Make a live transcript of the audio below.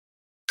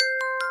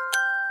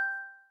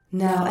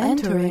Now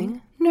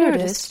entering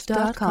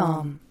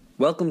Nerdist.com.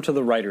 Welcome to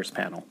the Writers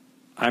Panel.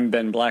 I'm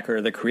Ben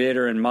Blacker, the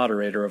creator and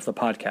moderator of the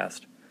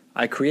podcast.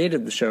 I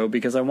created the show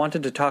because I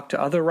wanted to talk to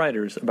other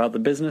writers about the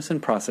business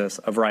and process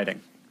of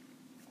writing.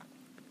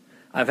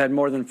 I've had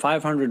more than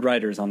 500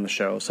 writers on the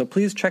show, so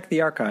please check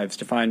the archives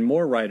to find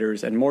more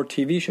writers and more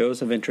TV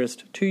shows of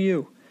interest to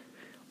you.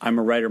 I'm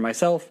a writer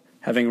myself,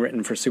 having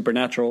written for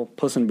Supernatural,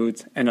 Puss in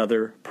Boots, and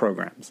other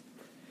programs.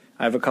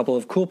 I have a couple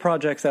of cool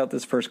projects out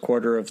this first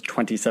quarter of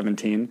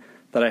 2017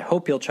 that I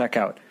hope you'll check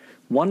out.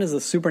 One is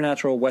a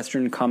supernatural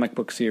Western comic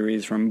book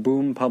series from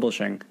Boom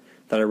Publishing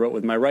that I wrote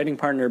with my writing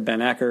partner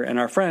Ben Acker and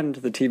our friend,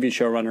 the TV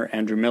showrunner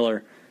Andrew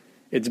Miller.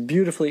 It's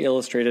beautifully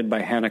illustrated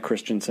by Hannah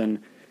Christensen,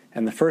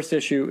 and the first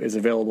issue is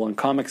available in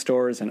comic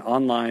stores and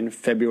online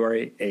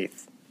February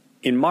 8th.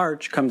 In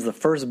March comes the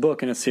first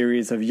book in a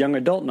series of young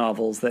adult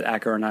novels that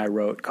Acker and I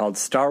wrote called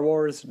Star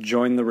Wars: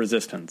 Join the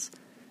Resistance.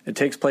 It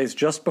takes place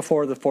just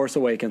before The Force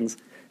Awakens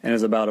and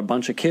is about a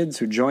bunch of kids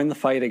who join the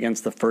fight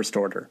against the First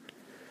Order.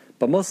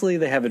 But mostly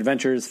they have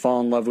adventures, fall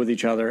in love with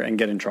each other, and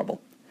get in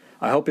trouble.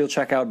 I hope you'll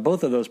check out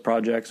both of those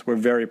projects. We're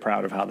very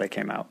proud of how they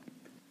came out.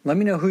 Let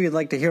me know who you'd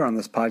like to hear on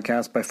this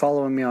podcast by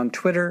following me on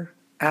Twitter,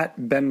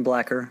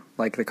 @BenBlacker,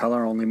 like the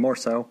color, only more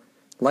so,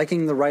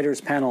 liking the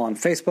Writers Panel on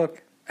Facebook,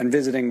 and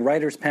visiting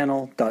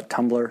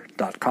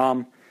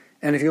writerspanel.tumblr.com.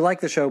 And if you like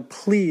the show,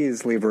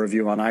 please leave a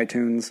review on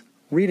iTunes.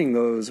 Reading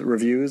those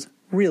reviews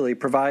really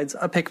provides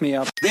a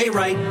pick-me-up. They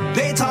write,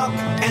 they talk,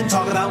 and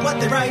talk about what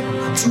they write.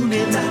 Tune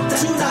in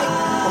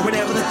tonight, or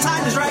whenever the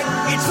time is right.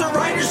 It's the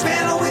Writers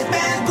Panel with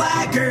Ben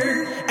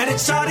Blacker, and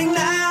it's starting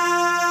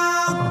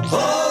now.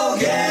 Oh,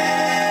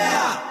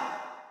 yeah!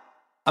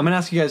 I'm going to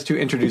ask you guys to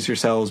introduce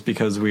yourselves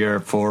because we are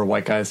four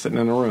white guys sitting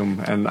in a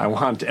room, and I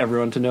want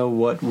everyone to know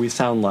what we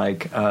sound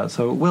like.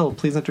 So, Will,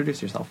 please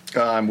introduce yourself.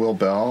 I'm Will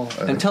Beall.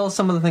 And tell us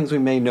some of the things we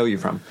may know you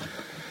from.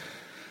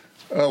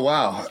 Oh,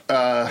 wow.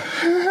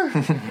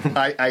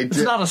 It's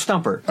not a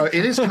stumper.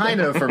 It is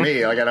kind of for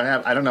me. Like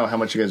I don't know how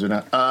much you guys would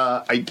know.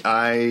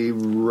 I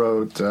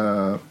wrote.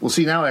 Well,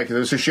 see now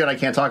there's a shit I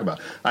can't talk about.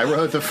 I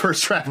wrote the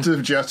first draft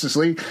of Justice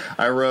League.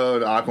 I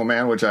wrote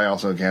Aquaman, which I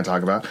also can't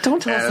talk about.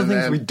 Don't tell us the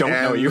things we don't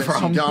know you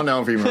from. You don't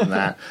know me from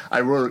that. I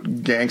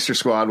wrote Gangster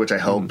Squad, which I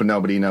hope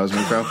nobody knows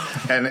me from.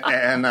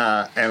 And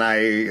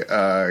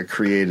I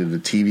created the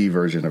TV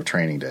version of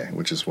Training Day,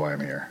 which is why I'm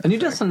here. And you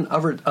did some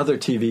other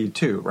TV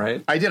too,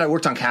 right? I did. I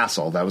worked on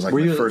Castle. That was like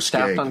my first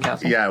gig. On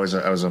Castle? Yeah,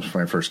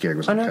 my first gig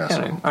was on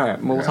Castle. Kidding. All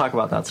right, well, we'll talk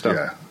about that stuff.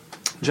 Yeah.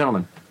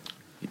 Gentlemen.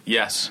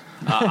 Yes.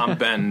 I'm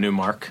Ben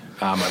Newmark.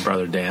 My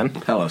brother Dan.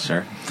 Hello,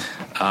 sir.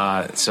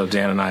 So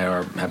Dan and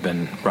I have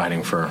been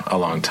writing for a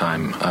long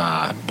time,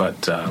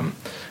 but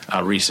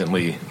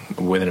recently,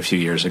 within a few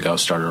years ago,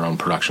 started our own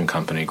production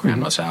company,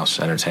 Grandma's House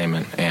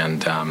Entertainment,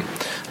 and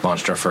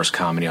launched our first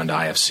comedy on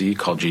IFC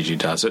called Gigi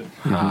Does It.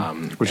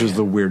 Which is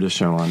the weirdest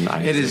show on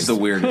IFC. It is the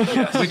weirdest,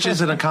 yes. Which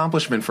is an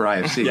accomplishment for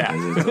IFC. Yeah.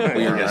 It's the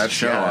weirdest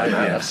show on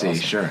IFC, awesome.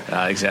 Sure.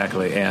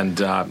 Exactly. And,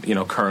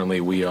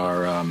 currently we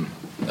are...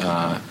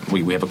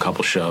 we have a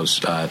couple shows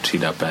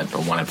teed up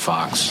one at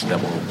Fox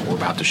that we're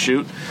about to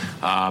shoot,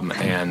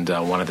 and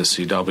one at the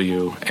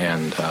CW,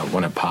 and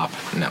one at Pop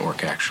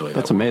Network, actually.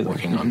 That's amazing. We're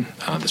working on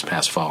this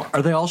past fall.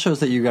 Are they all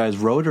shows that you guys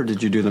wrote, or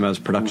did you do them as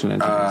production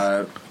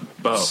entities?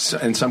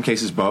 Both. In some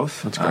cases,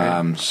 both. That's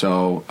great.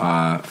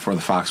 For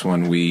the Fox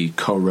one, we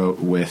co-wrote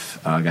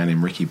with a guy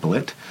named Ricky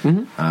Blitt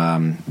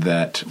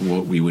that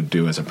we would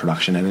do as a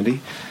production entity.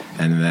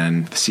 And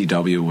then the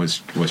CW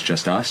was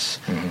just us,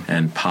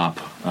 and Pop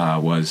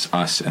was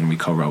us, and we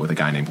co-wrote with a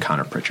guy named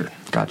Connor Pritchard.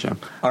 Gotcha.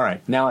 All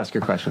right, now ask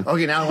your question.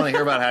 Okay, now I want to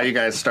hear about how you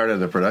guys started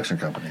the production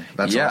company.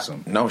 That's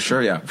awesome. No,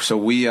 sure, yeah. So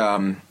we,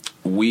 I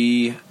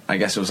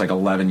guess it was like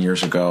 11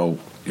 years ago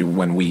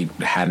when we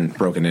hadn't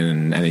broken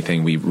in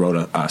anything. We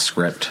wrote a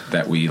script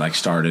that we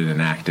started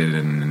and acted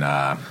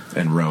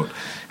and wrote.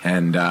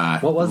 And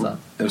what was that?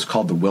 It was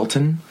called The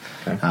Wilton.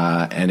 Okay.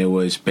 And it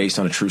was based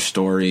on a true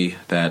story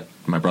that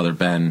my brother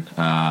Ben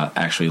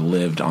actually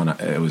lived on.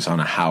 It was on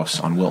a house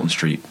on Wilton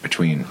Street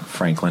between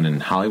Franklin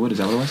and Hollywood. Is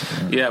that what it was?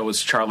 Yeah, it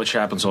was Charlie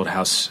Chaplin's old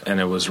house,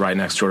 and it was right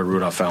next door to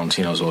Rudolph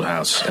Valentino's old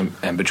house.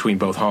 And between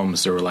both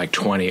homes, there were like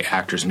 20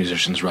 actors,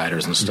 musicians,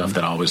 writers, and stuff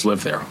that always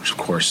lived there, which, of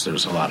course,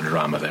 there's a lot of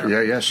drama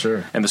there. Yeah,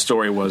 sure. And the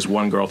story was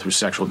one girl, through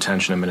sexual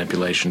tension and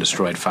manipulation,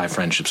 destroyed 5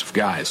 friendships of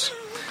guys.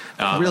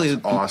 Really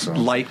awesome.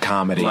 Light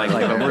comedy. Like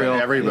a real,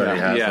 everybody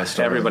has that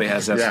story. Everybody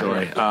has that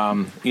story.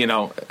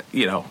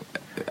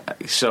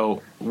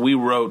 So we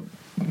wrote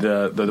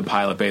the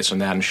pilot based on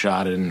that and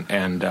shot it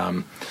and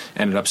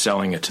ended up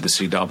selling it to the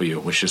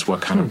CW, which is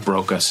what kind of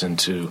broke us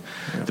into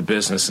the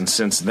business. And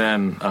since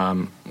then,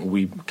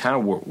 we kind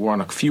of were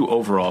on a few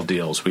overall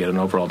deals. We had an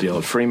overall deal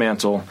at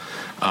Fremantle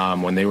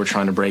when they were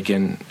trying to break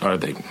in, or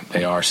they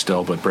are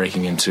still, but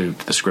breaking into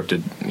the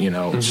scripted,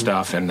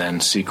 stuff, and then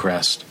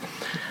Seacrest.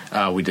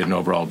 We did an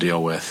overall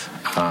deal with.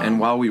 And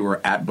while we were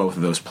at both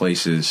of those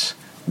places,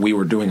 we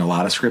were doing a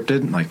lot of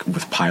scripted, like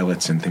with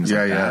pilots and things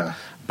like that.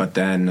 But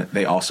then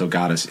they also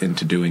got us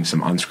into doing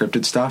some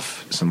unscripted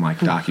stuff, some like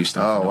docu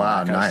stuff. Oh,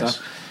 wow, nice.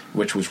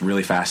 which was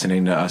really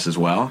fascinating to us as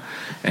well.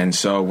 And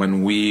so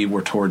when we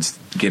were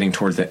getting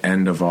towards the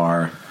end of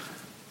our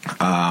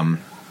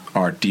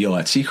deal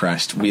at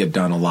Seacrest, we had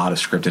done a lot of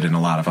scripted and a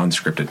lot of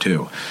unscripted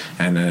too.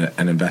 And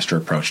an investor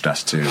approached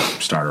us to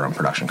start our own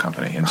production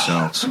company. And so,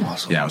 that's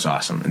awesome. Yeah, it was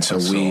awesome. And so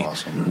That's we so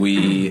awesome.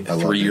 we I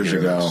love 3 to years hear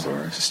ago those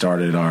stories.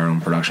 started our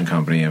own production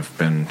company. Have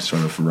been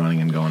sort of running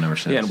and going ever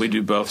since. Yeah, and we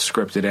do both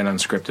scripted and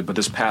unscripted. But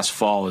this past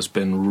fall has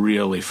been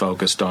really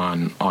focused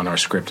on our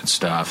scripted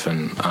stuff,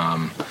 and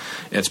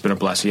it's been a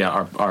blessing.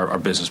 Yeah, our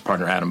business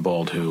partner Adam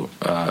Bold,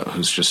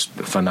 who's just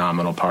a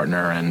phenomenal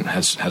partner and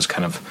has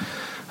kind of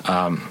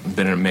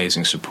been an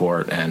amazing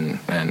support and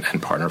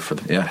partner for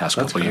the past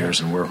couple of years,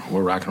 and we're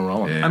rocking and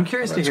rolling. Yeah. I'm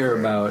curious to hear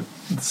about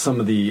some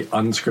of the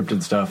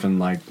unscripted stuff, and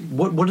like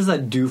what does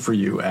that do for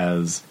you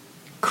as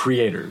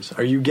creators?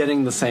 Are you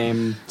getting the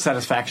same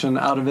satisfaction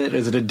out of it?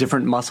 Is it a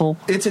different muscle?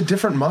 It's a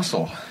different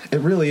muscle. It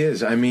really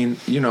is. I mean,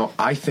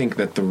 I think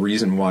that the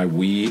reason why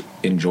we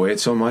enjoy it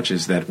so much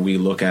is that we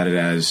look at it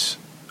as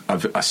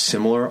a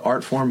similar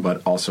art form,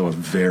 but also a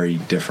very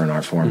different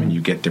art form, and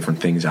you get different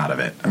things out of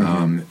it.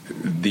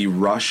 The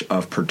rush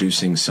of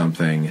producing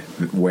something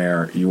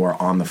where you are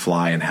on the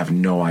fly and have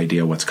no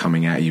idea what's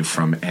coming at you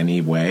from any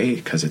way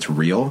because it's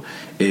real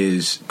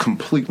is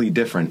completely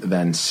different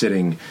than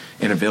sitting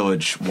in a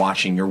village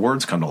watching your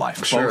words come to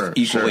life. Both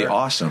equally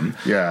awesome,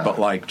 but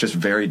like just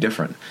very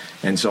different.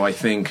 And so I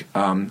think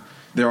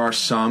there are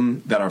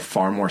some that are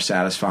far more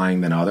satisfying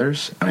than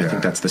others, and I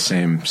think that's the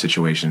same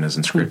situation as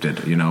in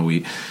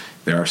scripted.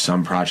 There are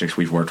some projects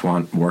we've worked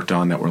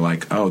on that were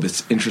like, oh,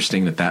 that's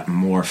interesting that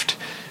morphed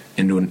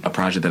into a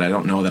project that I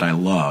don't know that I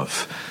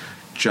love.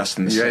 Just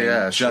in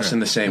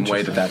the same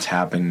way that's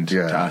happened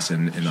to us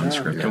in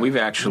unscripted. And we've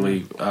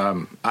actually,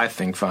 I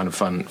think, found a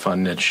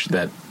fun niche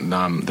that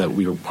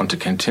we want to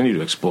continue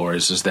to explore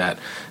is that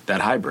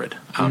hybrid.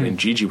 And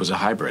Gigi was a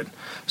hybrid.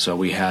 So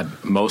we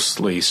had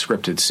mostly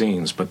scripted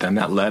scenes, but then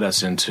that led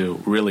us into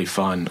really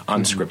fun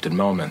unscripted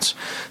moments.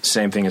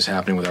 Same thing is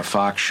happening with our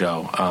Fox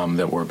show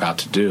that we're about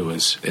to do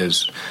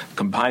is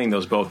combining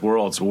those both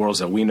worlds, the worlds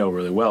that we know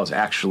really well, has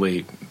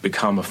actually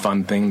become a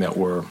fun thing that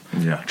we're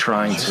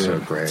trying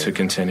to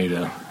continue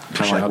to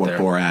push kind of like out what there.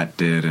 Borat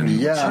did, and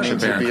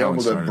to be able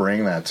to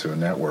bring that to a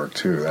network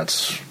too.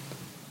 That's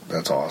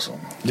awesome.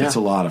 Yeah. It's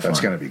a lot of fun.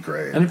 That's going to be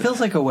great. And it feels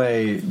like a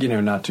way,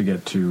 not to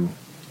get too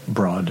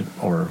broad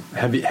or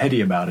heady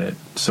about it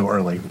so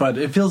early, but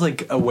it feels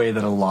like a way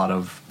that a lot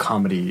of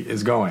comedy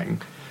is going.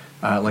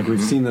 Like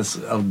we've seen this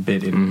a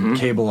bit in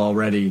cable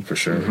already. For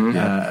sure.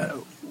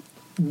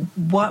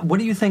 What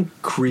do you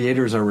think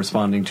creators are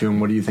responding to, and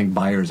what do you think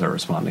buyers are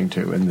responding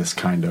to in this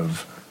kind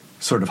of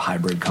sort of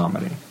hybrid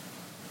comedy?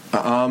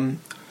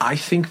 I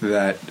think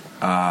that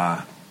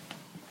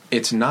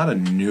it's not a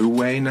new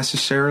way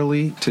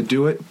necessarily to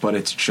do it, but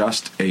it's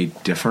just a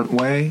different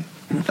way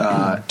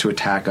to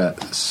attack a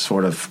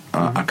sort of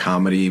a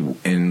comedy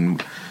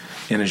in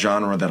a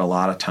genre that a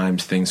lot of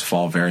times things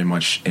fall very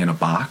much in a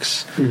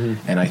box.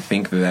 And I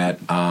think that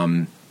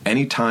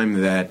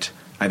anytime that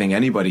I think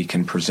anybody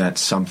can present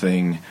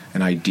something,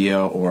 an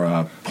idea or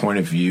a point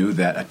of view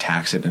that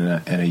attacks it in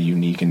a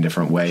unique and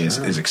different way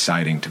is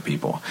exciting to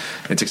people.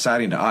 It's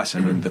exciting to us. I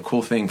mean, the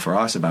cool thing for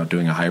us about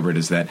doing a hybrid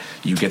is that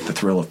you get the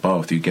thrill of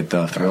both. You get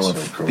the thrill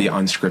of the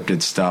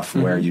unscripted stuff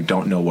where you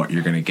don't know what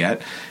you're going to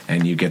get,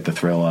 and you get the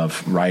thrill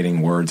of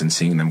writing words and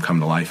seeing them come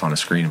to life on a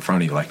screen in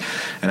front of you.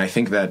 And I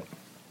think that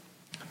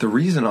the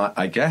reason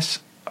I guess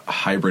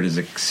hybrid is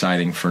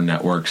exciting for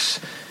networks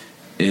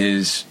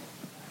is,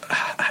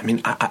 I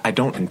mean, I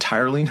don't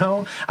entirely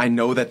know. I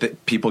know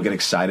that people get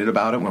excited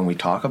about it when we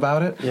talk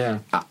about it. Yeah.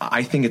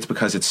 I think it's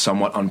because it's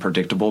somewhat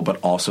unpredictable, but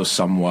also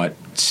somewhat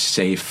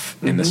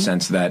safe in the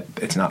sense that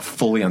it's not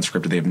fully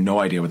unscripted. They have no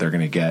idea what they're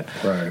going to get.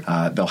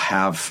 Right. They'll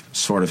have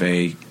sort of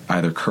a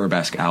either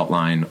Curb-esque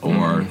outline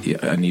or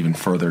an even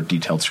further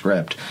detailed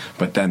script,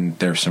 but then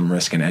there's some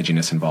risk and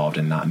edginess involved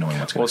in not knowing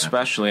what's going to happen.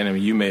 Well, especially, and I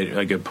mean, you made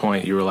a good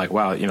point. You were like,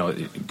 wow,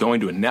 going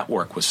to a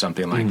network with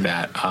something like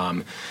that.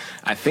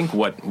 I think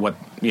what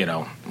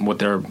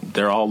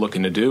they're all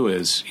looking to do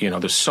is,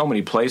 there's so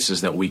many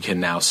places that we can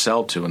now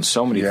sell to, and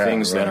so many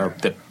things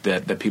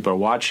that people are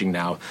watching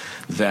now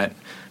that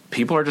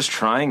people are just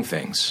trying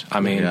things. I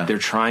mean, they're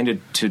trying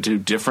to do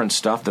different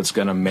stuff that's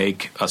going to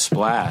make a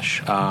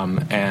splash.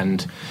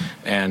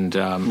 And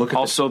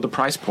also the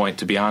price point,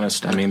 to be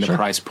honest. I mean, the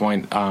price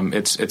point,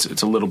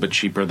 it's a little bit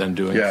cheaper than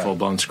doing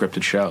full-blown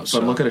scripted shows.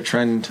 But look at a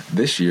trend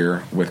this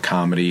year with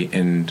comedy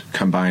and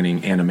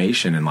combining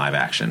animation and live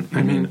action.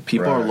 I mean,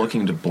 people are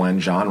looking to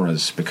blend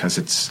genres because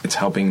it's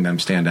helping them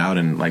stand out,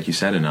 and like you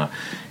said, in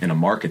a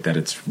market that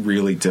it's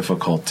really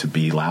difficult to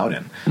be loud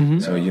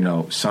in.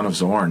 So, Son of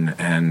Zorn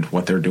and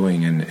what they're doing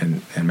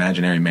in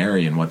Imaginary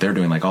Mary and what they're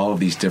doing, like all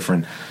of these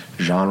different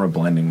genre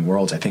blending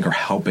worlds, I think are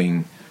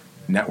helping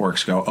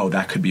networks go, oh,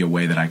 that could be a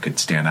way that I could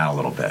stand out a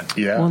little bit.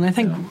 Well, and I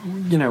think,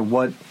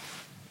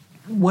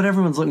 what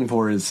everyone's looking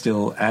for is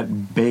still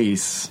at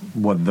base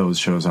what those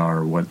shows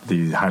are, what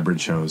the hybrid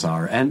shows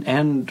are,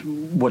 and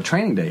what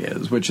Training Day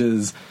is, which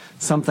is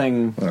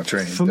something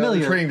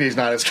familiar. Training Day is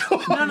not as cool.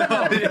 No.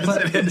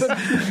 But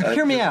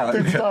hear me out.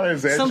 It's not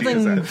as edgy Something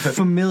as that.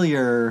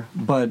 familiar,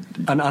 but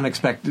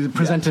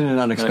presented in an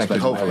unexpected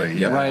Hopefully, way,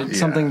 yeah. right? Yeah,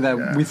 something that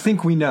yeah. we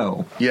think we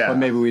know, Yeah. but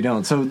maybe we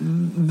don't. So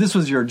this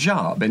was your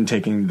job in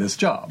taking this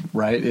job,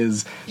 right?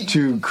 Is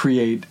to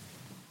create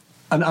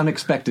an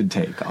unexpected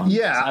take on.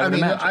 Yeah, this, I mean,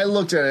 imagine. I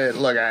looked at it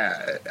like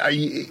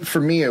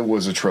for me, it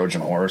was a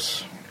Trojan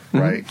horse,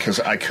 right? Because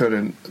I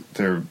couldn't.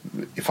 I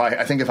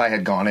think if I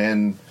had gone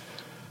in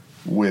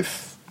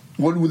with.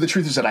 The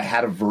truth is that I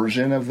had a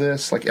version of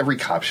this. Like every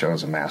cop show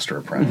is a Master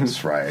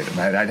Apprentice, right? And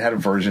I'd had a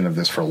version of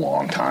this for a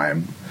long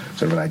time,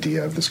 sort of an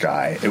idea of this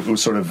guy. It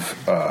was sort of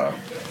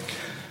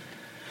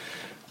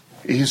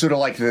he's sort of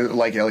like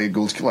Elliot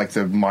Gould's, like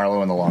the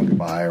Marlowe and the Long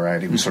Goodbye,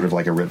 right? He was sort of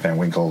like a Rip Van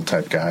Winkle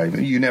type guy.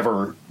 You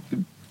never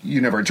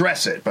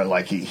address it, but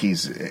like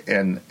he's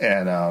and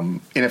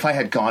if I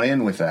had gone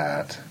in with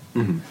that.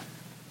 Mm-hmm.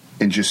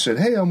 And just said,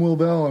 "Hey, I'm Will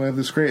Bell, and I have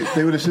this great."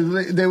 They would have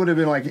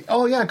been like,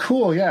 "Oh yeah,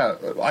 cool, yeah."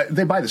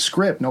 They buy the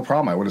script, no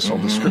problem. I would have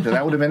sold the script, and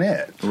that would have been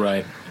it.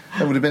 Right.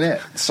 That would have been it.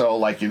 So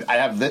like, I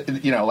have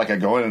like I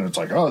go in and it's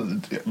like, oh,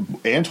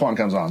 Antoine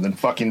comes on, then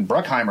fucking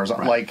Bruckheimer's on.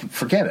 Right. Like,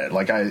 forget it.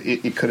 Like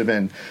it could have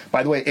been.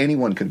 By the way,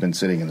 anyone could have been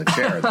sitting in the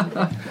chair.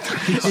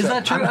 Is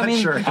that true? I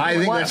mean, sure. I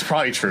think that's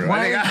probably true.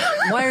 Why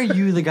are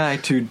you the guy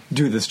to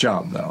do this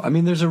job, though? I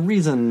mean, there's a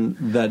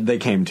reason that they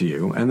came to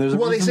you, and there's a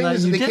reason that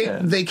you did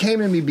it. They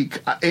came to me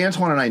because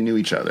Antoine and I knew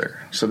each other.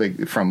 So they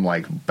from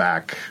like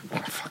back,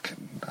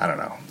 fucking, I don't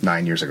know,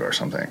 9 years ago or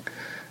something,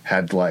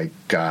 had like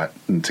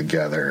gotten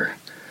together.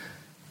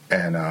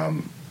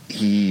 And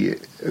he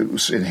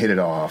hit it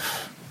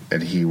off,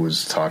 and he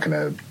was talking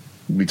to.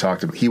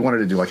 He wanted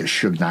to do like a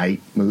Suge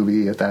Knight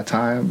movie at that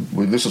time.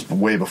 This was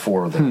way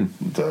before the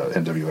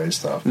NWA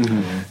stuff,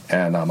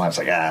 and I was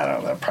like, I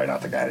don't know, I'm probably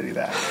not the guy to do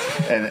that.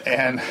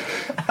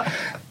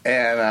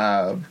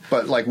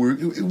 But like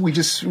we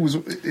just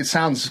it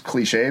sounds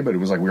cliche, but it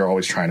was like we were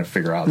always trying to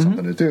figure out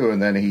something to do, and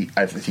then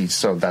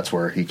so that's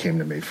where he came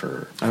to me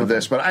for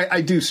this. But I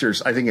do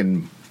seriously, I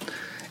think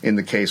in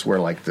the case where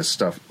like this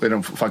stuff,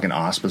 fucking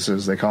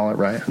auspices they call it,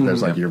 right?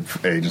 There's like your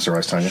agents are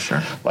always telling you,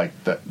 like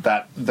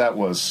that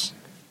was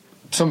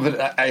some of it.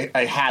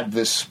 I had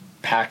this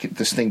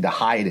this thing to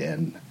hide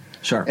in,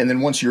 and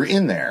then once you're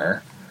in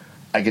there,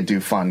 I could do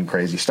fun,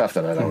 crazy stuff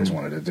that I'd always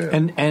wanted to do.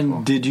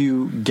 And did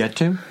you get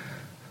to?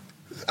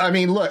 I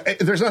mean, look,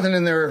 there's nothing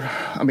in there.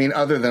 I mean,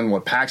 other than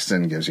what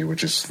Paxton gives you,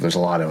 which is there's a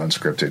lot of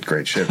unscripted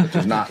great shit, but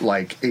there's not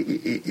like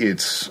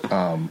it's.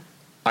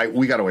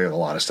 We got away with a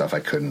lot of stuff. I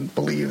couldn't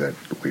believe that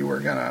we were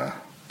gonna.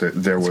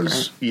 There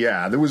was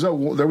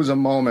a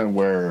moment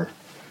where,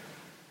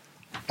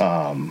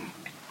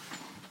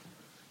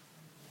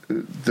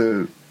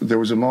 there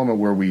was a moment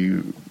where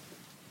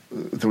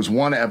there was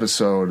one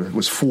episode. It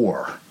was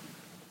 4,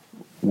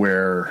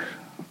 where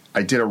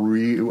I did a.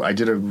 I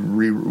don't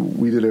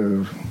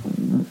know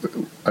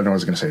what I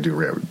was going to say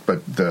but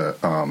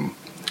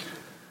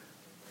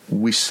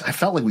I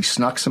felt like we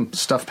snuck some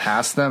stuff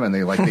past them, and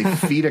they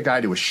feed a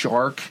guy to a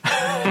shark,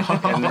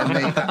 and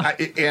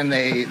then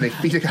they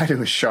feed a guy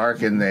to a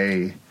shark, and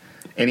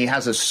he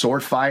has a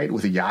sword fight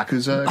with a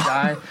Yakuza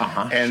guy,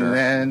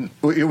 then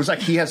it was like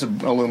he has an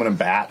aluminum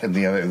bat, and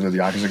the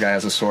Yakuza guy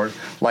has a sword,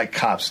 like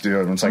cops do,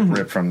 and it's like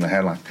ripped from the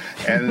headline,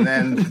 and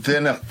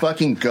then a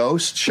fucking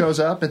ghost shows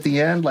up at the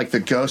end, like the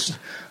ghost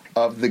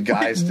of the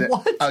guy's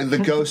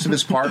the ghost of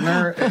his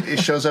partner. It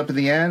shows up at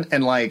the end,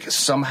 and like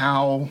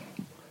somehow.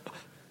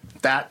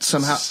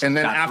 And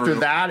then after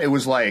that, it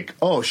was like,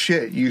 oh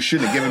shit, you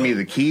shouldn't have given me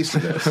the keys to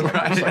this.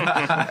 Like,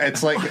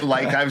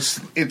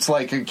 it's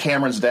like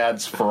Cameron's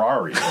dad's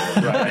Ferrari.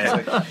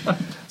 Right?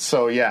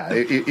 So yeah,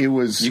 it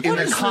was in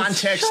the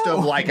context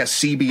of like a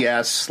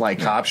CBS like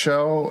cop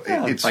show.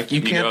 It's like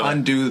you can't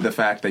undo the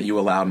fact that you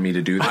allowed me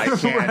to do that. I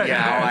can't.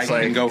 Yeah, I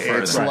can go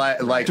further. It's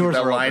like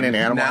the line in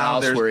Animal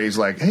House where he's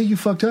like, "Hey, you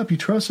fucked up. You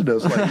trusted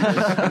us."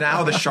 Like,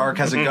 now the shark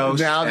has a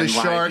ghost. Now the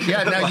shark.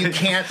 Yeah. Now you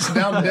can't.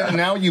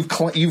 Now you've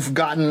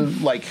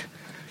gotten like.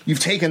 You've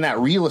taken that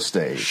real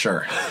estate.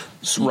 Sure.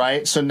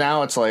 Right? So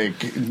now it's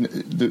like,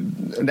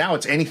 now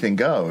it's anything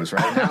goes,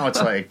 right? Now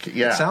it's like,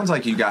 yeah. It sounds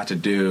like you got to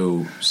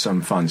do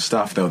some fun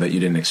stuff, though, that you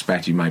didn't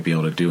expect you might be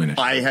able to do in it.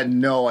 I had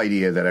no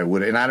idea that I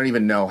would, and I don't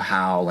even know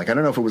how. Like, I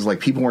don't know if it was like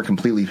people weren't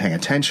completely paying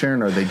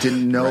attention or they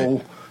didn't know.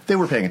 Right. They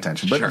were paying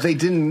attention, but they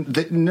didn't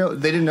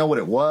know what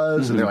it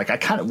was, and they're like, I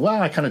kind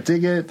of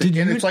dig it.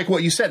 It's like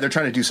what you said. They're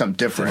trying to do something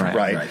different,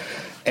 right?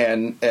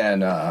 And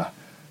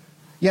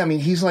yeah, I mean,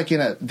 he's like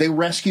they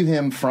rescue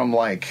him from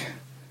like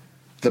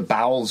the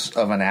bowels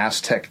of an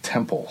Aztec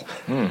temple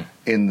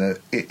in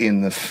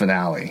the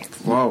finale.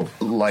 Whoa!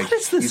 Like, what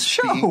is this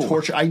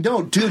show? I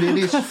don't, dude. It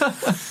is.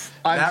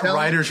 That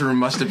writer's room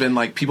must have been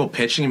like people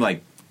pitching him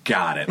like.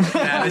 Got it.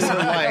 That is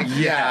like,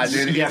 yeah,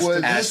 dude. It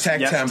was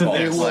Aztec temple.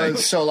 It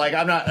was so like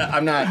I'm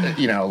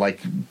not. Like.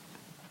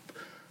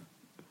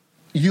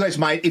 You guys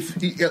might, if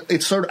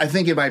it's sort of, I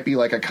think it might be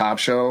like a cop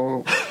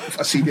show,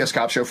 a CBS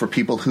cop show for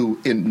people who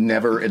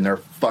never in their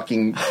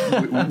fucking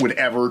would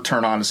ever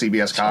turn on a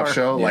CBS cop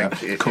show. Yeah.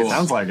 Like, Cool.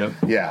 Sounds like it.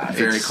 Yeah,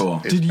 Very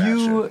cool. it's Did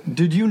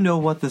batshit. you know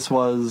what this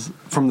was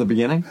from the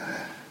beginning?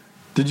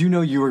 Did you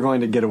know you were going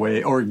to get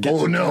away or get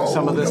to do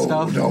some of this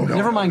stuff?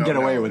 Never mind, get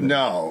away with it.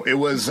 No, it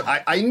was.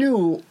 I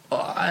knew.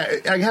 I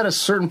had a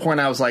certain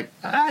point. I was like,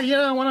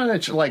 I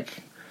want to like.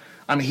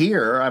 I'm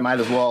here. I might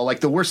as well.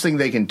 Like the worst thing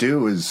they can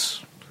do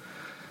is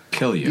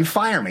Kill you. you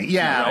fire me.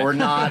 Yeah, Right. or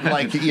not.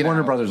 Like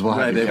Warner Brothers will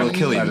have Right, you. they will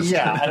kill you.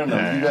 Yeah, I don't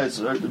know. You guys.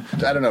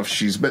 I don't know if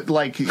she's, but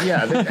like,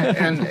 yeah,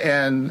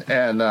 and.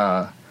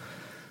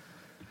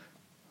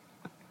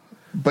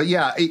 But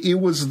yeah, it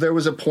was. There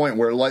was a point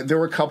where, like, there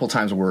were a couple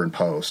times where we're in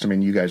post. I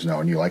mean, you guys know,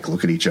 and you like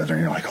look at each other,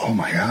 and you're like, "Oh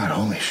my god,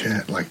 holy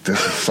shit!" Like this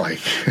is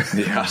like,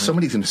 Yeah.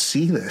 somebody's going to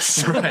see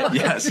this. Right.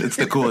 Yes, it's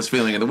the coolest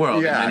feeling in the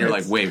world. Yeah, and then you're like,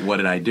 it's- wait, what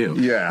did I do?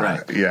 Yeah,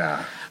 Right.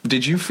 yeah.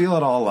 Did you feel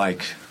at all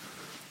like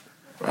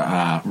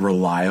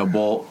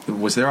reliable?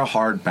 Was there a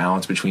hard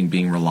balance between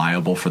being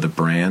reliable for the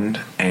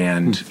brand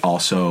and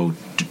also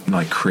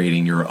like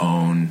creating your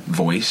own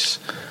voice?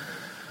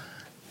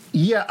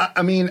 Yeah,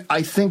 I mean,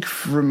 I think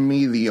for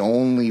me, the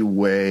only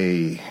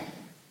way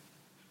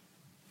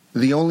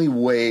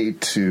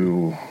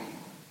to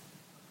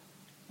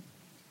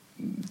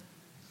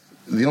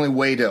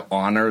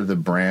honor the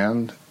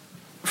brand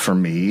for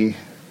me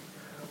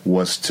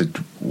was to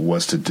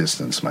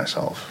distance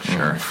myself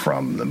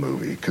from the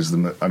movie, because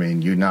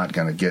you're not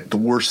going to get the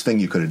worst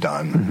thing you could have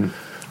done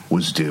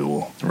was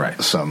do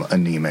some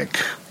anemic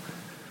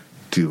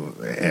do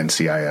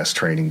NCIS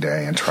training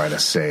day and try to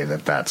say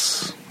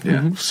that's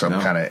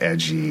some kind of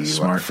edgy.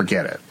 Smart. Like,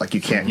 forget it. Like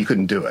you can't, you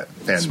couldn't do it.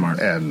 And, Smart.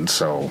 And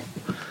so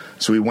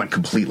we went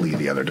completely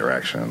the other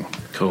direction.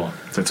 Cool.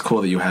 So it's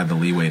cool that you had the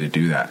leeway to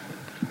do that.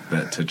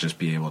 That to just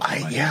be able to.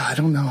 I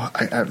don't know.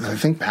 I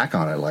think back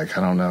on it, like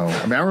I don't know.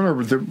 I mean,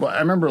 I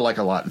remember like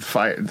a lot.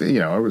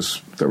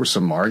 There were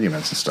some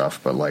arguments and stuff,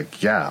 but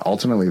like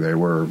ultimately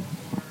the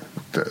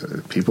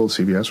people at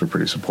CBS were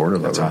pretty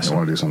supportive of it. Awesome. They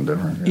want to do something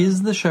different. Yeah.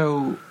 Is the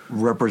show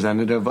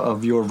representative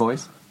of your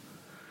voice?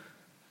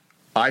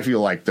 I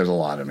feel like there's a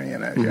lot of me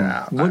in it.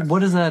 Yeah. What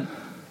does that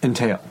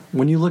entail?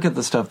 When you look at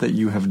the stuff that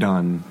you have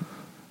done,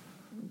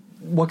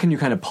 what can you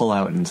kind of pull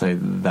out and say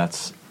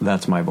that's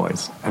my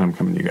voice? And I'm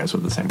coming to you guys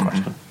with the same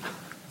question.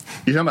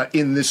 You're talking about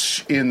in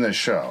the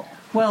show.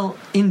 Well,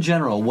 in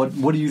general, what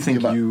do you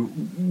think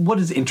what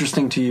is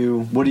interesting to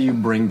you? What do you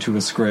bring to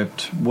a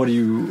script?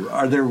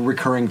 Are there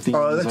recurring themes?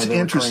 Oh, that's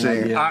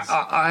interesting.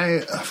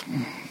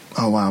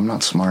 Oh wow, I'm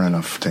not smart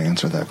enough to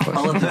answer that question.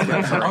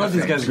 I'll let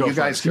these guys go. You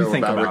guys first. You go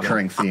think about about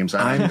recurring themes.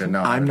 I don't even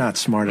know. I'm not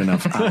smart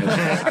enough.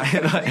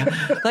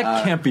 That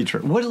can't be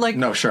true.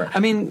 No, sure. I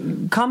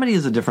mean, comedy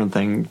is a different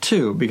thing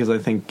too, because I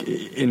think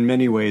in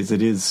many ways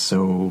it is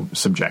so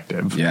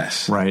subjective.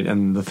 Yes. Right,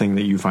 and the thing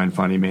that you find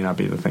funny may not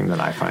be the thing that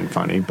I find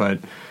funny, but.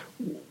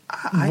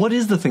 What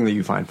is the thing that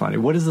you find funny?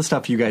 What is the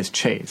stuff you guys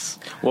chase?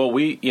 Well,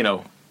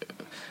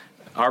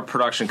 our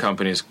production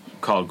company is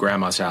called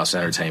Grandma's House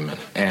Entertainment,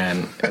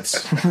 and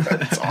it's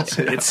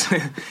awesome.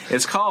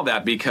 It's called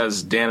that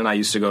because Dan and I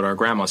used to go to our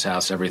grandma's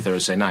house every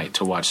Thursday night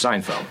to watch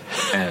Seinfeld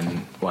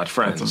and watch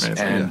Friends, That's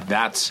amazing, and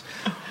that's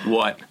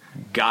what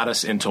got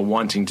us into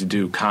wanting to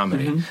do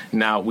comedy. Mm-hmm.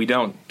 Now we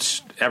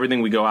don't.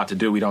 Everything we go out to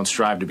do, we don't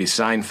strive to be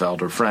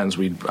Seinfeld or Friends.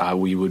 We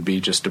would be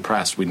just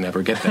depressed. We'd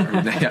never get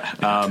there.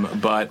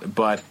 But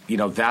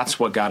that's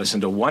what got us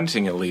into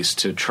wanting at least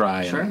to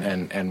try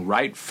and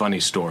write funny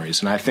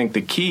stories. And I think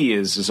the key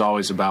is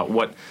always about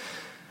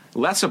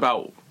less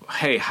about,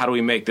 hey, how do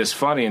we make this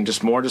funny, and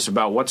just more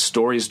about what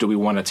stories do we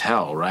want to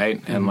tell, right?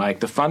 Mm-hmm. And like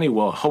the funny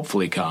will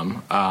hopefully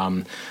come,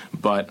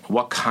 but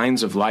what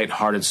kinds of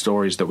lighthearted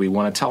stories that we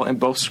want to tell, and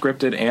both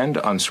scripted and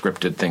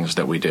unscripted things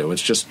that we do.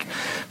 It's just,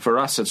 for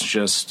us,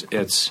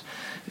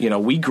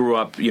 we grew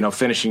up,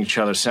 finishing each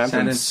other's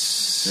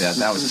sentence. Yeah,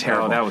 that was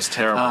terrible. Oh, that was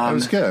terrible. That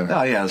was good.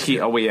 Oh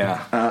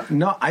yeah.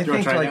 No, I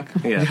think try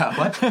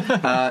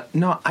what?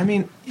 No, I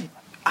mean.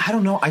 I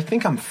don't know. I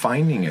think I'm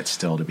finding it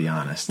still, to be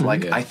honest.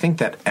 Like, I think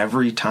that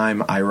every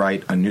time I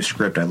write a new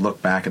script, I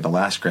look back at the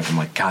last script, I'm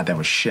like, God, that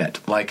was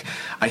shit. Like,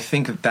 I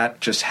think that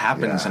just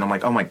happens, and I'm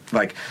like, oh my,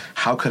 like,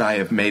 how could I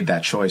have made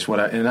that choice?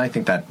 And I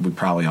think that we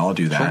probably all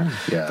do that.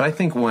 Sure. Yeah. But I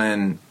think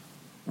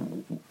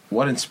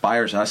what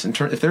inspires us,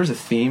 if there's a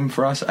theme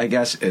for us, I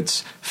guess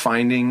it's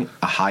finding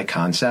a high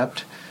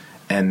concept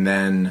and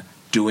then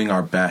doing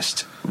our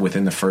best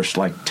within the first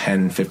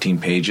 10, 15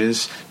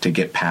 pages to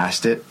get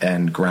past it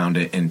and ground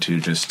it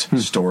into just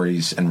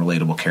stories and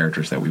relatable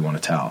characters that we want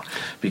to tell.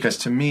 Because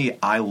to me,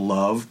 I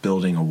love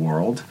building a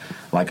world.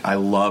 Like, I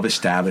love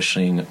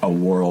establishing a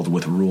world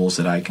with rules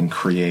that I can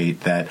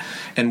create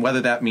and whether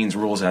that means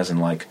rules as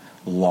in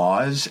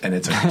laws and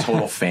it's a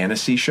total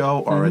fantasy show,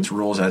 or it's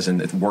rules as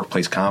in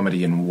workplace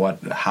comedy and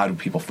how do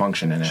people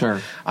function in it. Sure.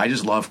 I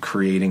just love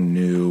creating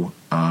new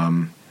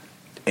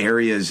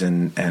areas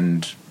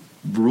and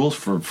rules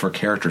for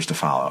characters to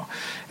follow,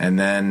 and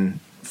then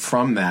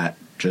from that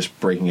just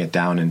breaking it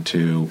down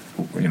into,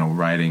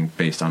 writing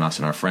based on us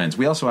and our friends.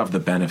 We also have the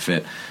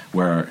benefit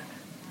where,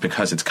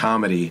 because it's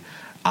comedy,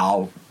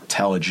 I'll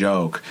tell a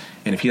joke,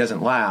 and if he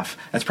doesn't laugh,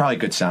 that's probably a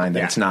good sign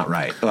that it's not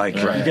right. Like,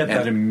 You get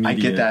that I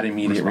get that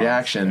immediate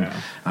response. reaction,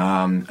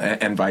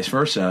 and vice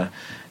versa.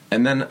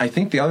 And then I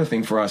think the other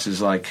thing for us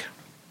is, like,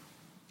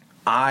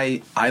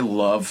 I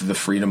love the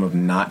freedom of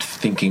not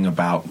thinking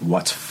about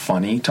what's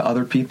funny to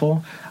other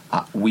people.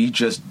 We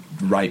just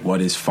write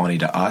what is funny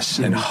to us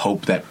and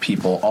hope that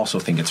people also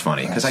think it's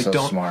funny. Because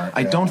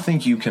I don't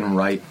think you can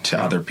write to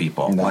other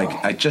people. No.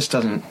 Like, it just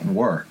doesn't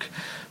work.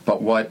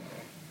 But what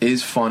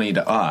is funny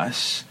to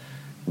us,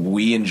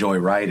 we enjoy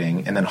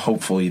writing, and then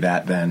hopefully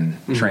that then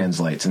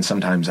translates. And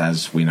sometimes,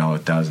 as we know,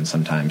 it does, and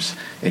sometimes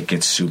it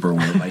gets super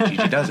weird, like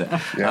Gigi does it.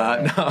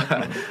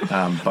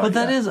 But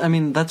that is, I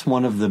mean, that's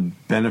one of the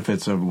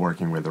benefits of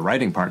working with a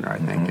writing partner, I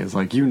think, is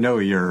like,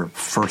 your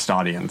first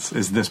audience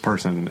is this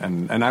person,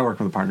 and I work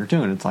with a partner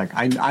too, and it's like,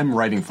 I'm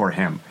writing for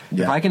him.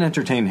 Yeah. If I can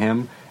entertain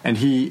him, and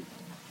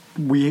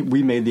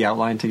we made the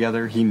outline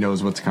together, he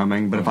knows what's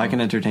coming, but if I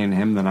can entertain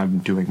him, then I'm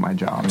doing my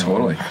job.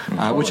 Totally.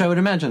 Which I would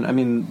imagine, I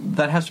mean,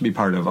 that has to be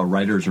part of a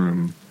writer's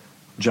room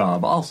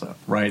job also,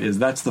 right?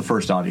 That's the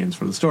first audience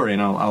for the story,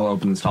 and I'll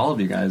open this to all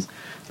of you guys,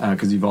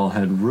 because you've all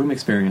had room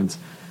experience.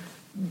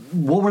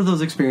 What were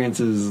those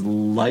experiences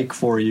like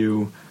for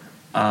you?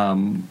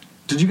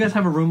 Did you guys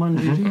have a room on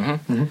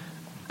Gigi?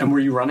 And were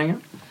you running it?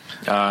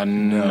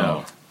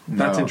 No.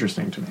 That's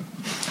interesting to me.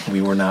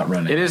 We were not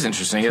running. It is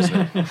interesting,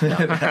 isn't it?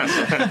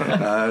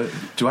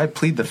 Do I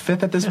plead the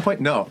fifth at this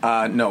point? No.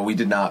 No, we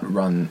did not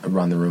run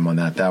the room on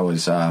that. That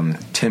was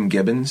Tim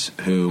Gibbons,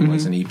 who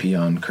was an EP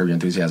on Curb Your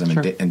Enthusiasm,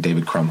 and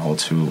David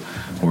Krumholtz, who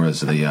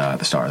was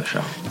the star of the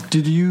show.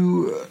 Did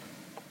you...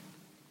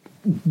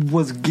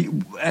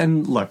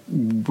 And look,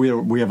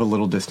 we have a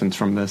little distance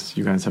from this.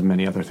 You guys have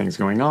many other things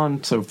going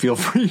on, so feel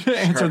free to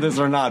answer this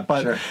or not.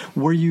 But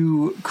were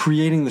you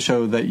creating the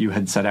show that you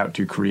had set out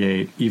to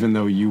create, even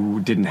though you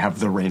didn't have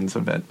the reins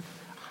of it?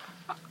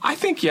 I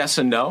think yes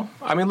and no.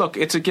 I mean, look,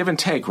 it's a give and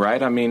take,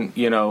 right? I mean,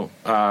 David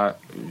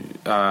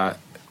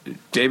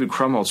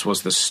Krumholtz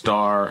was the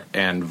star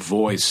and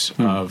voice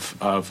of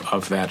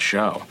that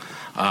show,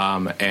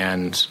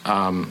 and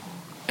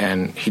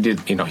he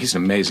did, he's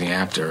an amazing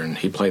actor, and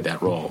he played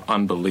that role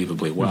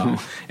unbelievably well.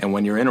 And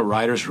when you're in a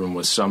writer's room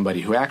with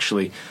somebody who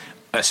actually,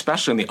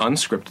 especially on the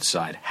unscripted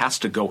side, has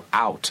to go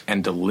out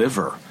and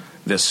deliver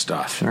this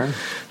stuff,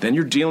 then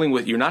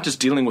you're not just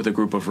dealing with a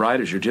group of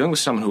writers, you're dealing with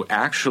someone who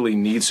actually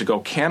needs to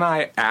go, can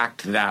I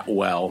act that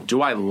well?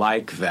 Do I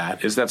like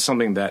that? Is that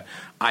something that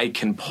I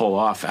can pull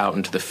off out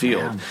into the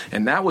field?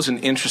 And that was an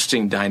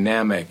interesting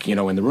dynamic,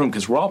 in the room,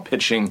 because we're all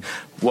pitching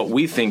what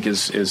we think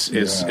is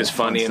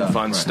funny and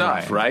fun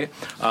stuff, right?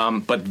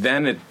 But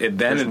then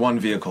there's one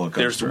vehicle it goes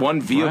through. There's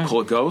one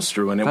vehicle it goes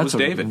through, and it was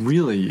David. That's a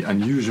really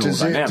unusual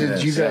dynamic.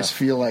 Did you guys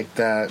feel like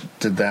that?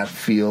 Did that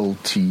feel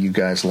to you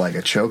guys like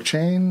a choke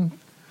chain?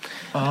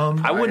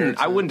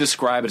 I wouldn't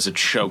describe it as a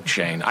choke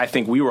chain. I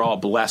think we were all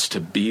blessed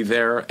to be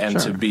there and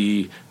to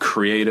be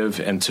creative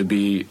and to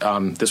be.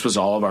 This was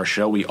all of our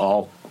show. We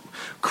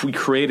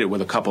created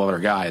with a couple other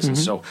guys, and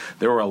so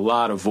there were a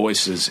lot of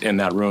voices in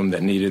that room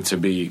that needed to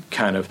be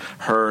kind of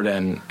heard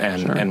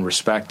and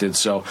respected.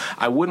 So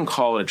I wouldn't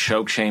call it a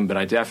choke chain, but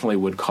I definitely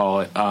would call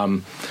it,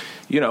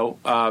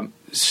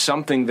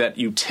 something that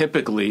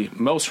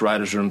most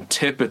writers' room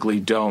typically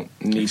don't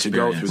need to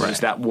go through. There's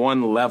that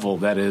one level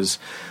that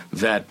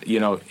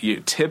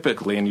you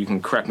typically, and you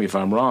can correct me if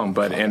I'm wrong,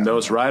 but in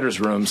those writers'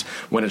 rooms,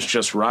 when it's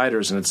just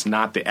writers and it's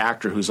not the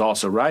actor who's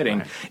also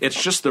writing,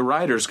 it's just the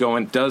writers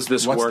going, does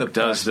this work,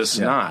 does this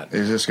not?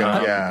 Is this going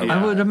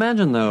I would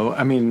imagine, though,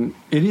 I mean,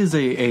 it is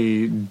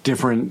a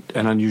different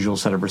and unusual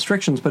set of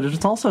restrictions, but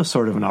it's also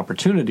sort of an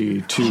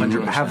opportunity to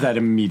 100%. Have that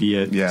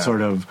immediate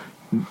sort of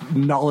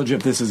knowledge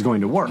if this is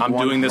going to work. I'm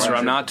doing this or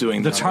I'm not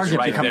doing this. The target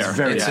becomes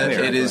very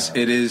clear. It is.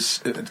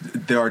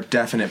 There are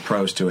definite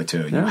pros to it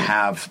too. You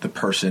have the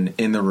person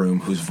in the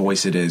room whose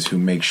voice it is, who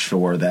makes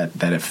sure that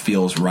it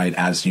feels right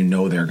as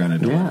they're going to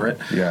deliver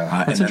it.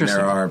 And then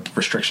there are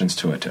restrictions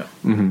to it too.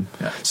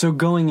 So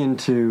going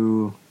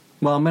into.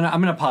 Well, I'm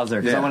gonna pause there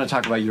because I want to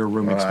talk about your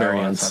room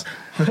experience.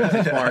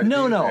 I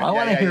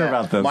want to hear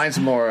about this. Mine's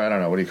more, I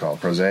don't know, what do you call it?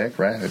 Prosaic,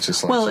 right? It's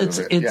just like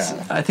it's.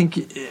 I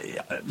think,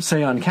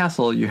 say on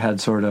Castle, you had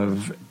sort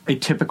of a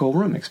typical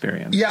room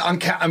experience. Yeah,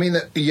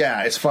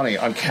 it's funny.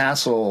 On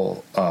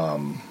Castle,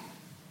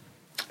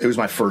 it was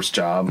my first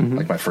job,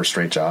 like my first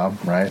straight job,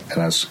 right?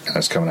 And I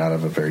was coming out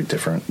of a very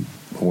different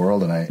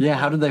world, and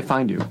how did they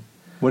find you?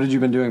 What had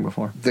you been doing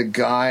before? The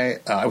guy,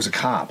 I was a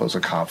cop. I was a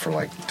cop for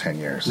like 10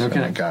 years.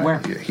 Okay. Where?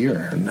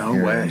 Here. No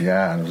way.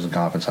 Yeah, and I was a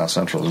cop in South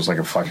Central. It was like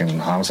a fucking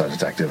homicide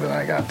detective, and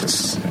I got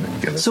this.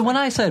 So when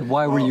I said,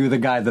 why were you the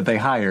guy that they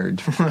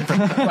hired? right.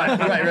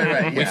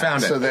 Yeah. We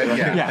found it. So that,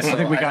 I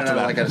think we got to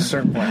that. Like at a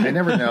certain point, I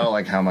never know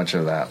like how much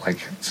of that, like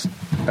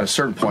at a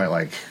certain point,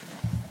 like.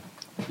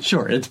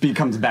 Sure, it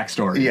becomes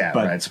backstory. Yeah,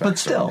 but, right. It's backstory. But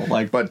still,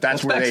 like, but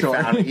that's where backstory?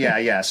 they found.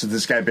 Yeah. So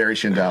this guy Barry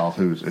Schindel,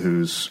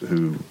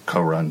 who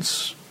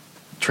co-runs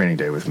training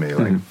day with me.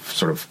 Like,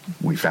 sort of,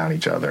 we found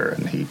each other,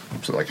 and he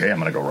was like, "Hey, I'm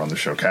going to go run the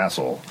show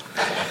Castle.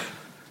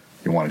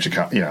 You wanted to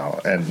come, you know?"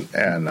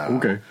 And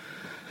Okay.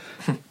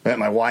 met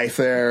my wife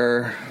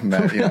there.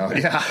 Met, you know,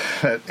 yeah.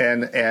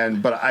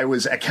 But I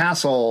was at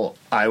Castle.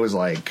 I was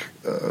like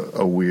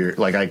a weird,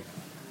 like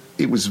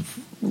it was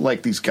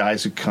like these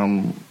guys who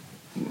come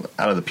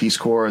out of the Peace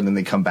Corps and then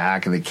they come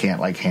back and they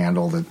can't like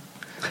handle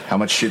how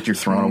much shit you're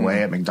throwing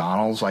away at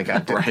McDonald's. Like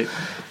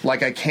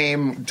like I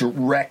came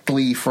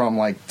directly from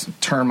like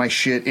turn my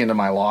shit into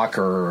my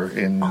locker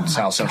in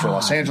South Central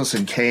Los Angeles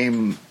and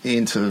came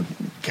into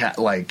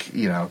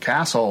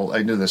Castle.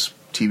 I knew this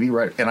TV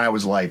right, and I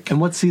was like, And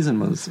what season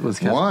was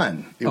Castle?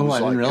 one. It was I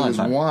didn't realize it was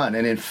that. one,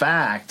 and in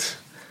fact,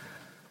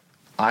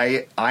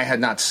 I had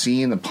not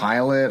seen the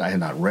pilot. I had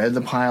not read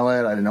the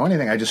pilot. I didn't know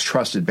anything. I just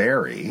trusted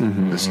Barry.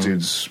 This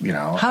dude's, you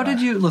know. How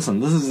did you listen?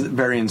 This is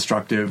very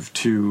instructive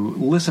to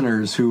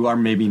listeners who are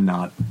maybe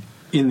not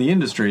in the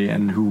industry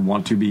and who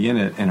want to be in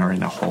it and are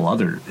in a whole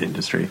other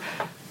industry.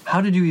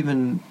 How did you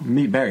even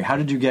meet Barry? How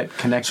did you get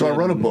connected? So I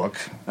wrote a book.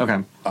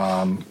 Okay.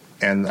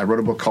 And I wrote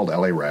a book called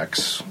LA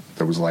Rex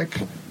that was like,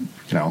 you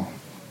know,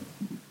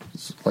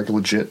 it's like a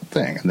legit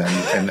thing.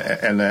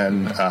 And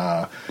then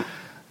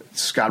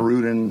Scott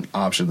Rudin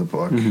optioned the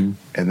book, and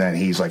then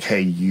he's like,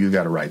 "Hey, you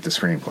got to write the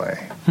screenplay."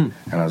 And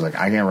I was like,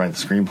 "I can't write the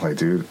screenplay,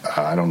 dude.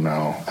 I don't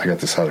know. I got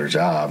this other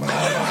job, and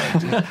I don't know how to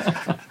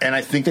do it." And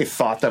I think they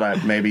thought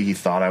that maybe he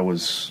thought I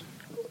was.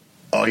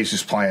 Oh, he's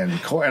just playing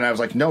coy. And I was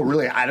like, no,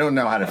 really, I don't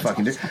know how to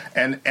fucking do it.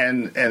 And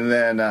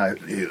then,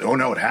 oh,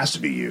 no, it has to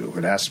be you.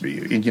 It has to be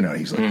you. And, you know,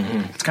 he's like...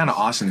 It's kind of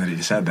awesome that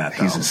he said that,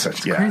 though. He's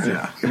such... Yeah. crazy.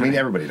 Yeah. I mean,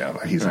 everybody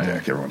knows. He's a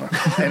dick. Everyone knows.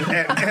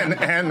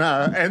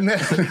 And then...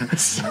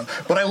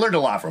 But I learned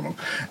a lot from him.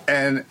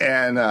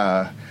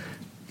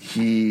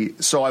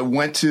 So I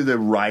went to the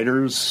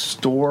writer's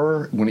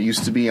store when it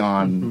used to be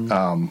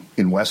on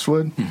in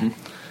Westwood. And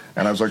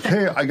I was like,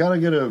 hey, I got to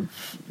get I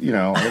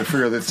got to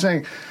figure out this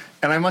thing.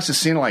 And I must have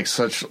seen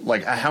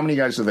how many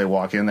guys do they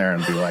walk in there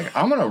and be like,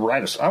 I want to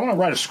write a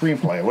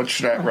screenplay. What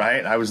should I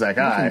write? I was that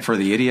guy. Looking for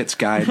the Idiot's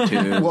Guide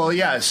to... Well,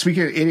 yeah,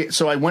 speaking of idiot,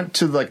 so I went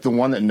to like the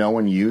one that no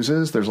one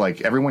uses. There's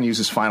like, everyone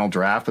uses Final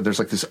Draft, but there's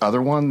like this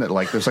other one that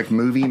like, there's like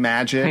Movie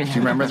Magic. Do you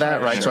remember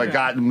that? Right. So I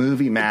got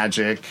Movie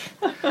Magic.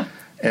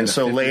 And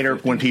so later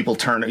when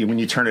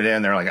you turn it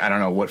in, they're like, I don't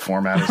know what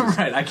format is this.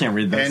 Right, I can't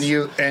read this.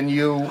 And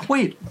you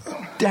Wait,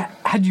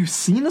 had you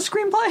seen a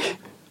screenplay?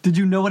 Did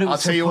you know what it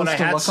was I'll tell you when I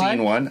had seen like?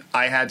 one.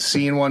 I had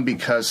seen one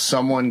because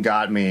someone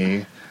got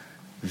me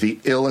the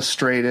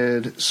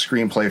illustrated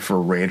screenplay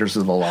for Raiders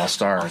of the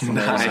Lost Ark when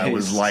I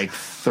was like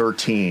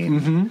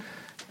 13.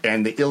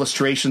 And the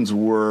illustrations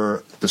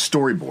were the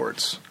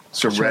storyboards.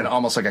 So read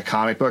almost like a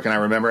comic book. And I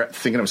remember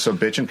thinking it was so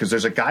bitching because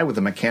there's a guy with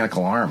a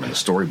mechanical arm in the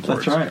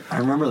storyboards. That's right. I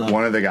remember that.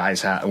 One of the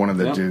guys had, one of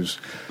the dudes.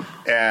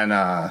 And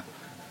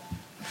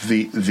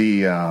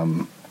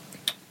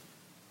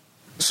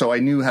so I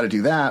knew how to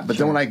do that. But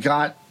then when I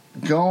got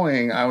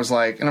going, I was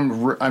like,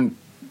 and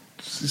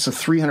it's a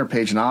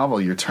 300-page novel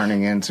you're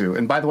turning into.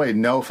 And by the way,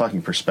 no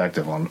fucking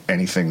perspective on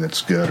anything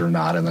that's good or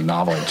not in the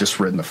novel. I'd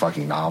just written the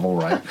fucking novel,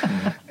 right?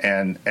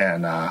 And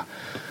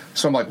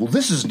so I'm like, well,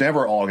 this is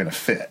never all going to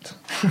fit.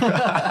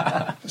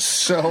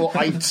 So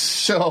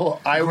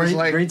I was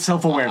like, great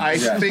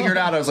self-awareness. I figured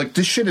out, I was like,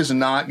 this shit is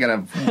not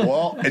going to,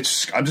 I'm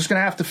just going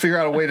to have to figure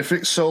out a way to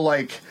fix. So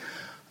like,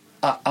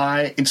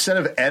 I instead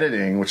of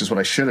editing, which is what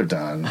I should have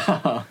done,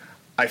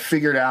 I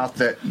figured out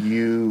that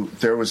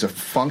there was a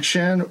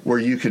function where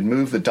you could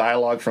move the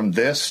dialogue from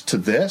this to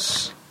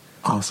this.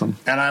 Awesome.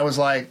 And I was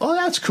like, oh,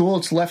 that's cool.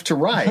 It's left to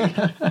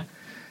right.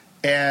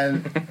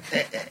 And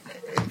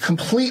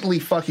completely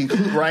fucking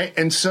cool, right?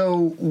 And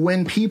so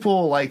when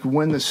people, like,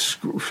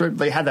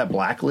 they had that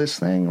blacklist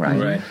thing,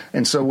 right?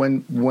 And so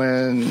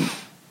when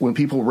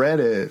people read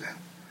it,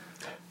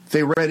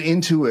 they read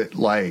into it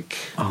like,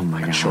 oh my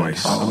god,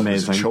 choice. Oh,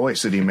 amazing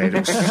choice that he made.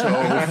 It was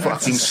so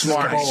fucking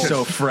smart,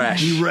 so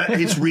fresh.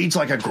 It reads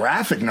like a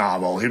graphic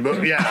novel.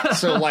 Yeah,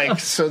 so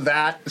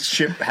that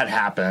shit had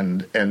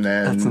happened, and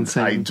then that's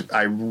insane.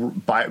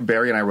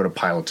 Barry and I wrote a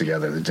pilot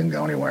together that didn't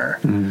go anywhere,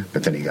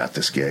 but then he got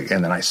this gig,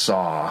 and then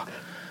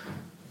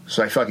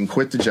So I fucking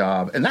quit the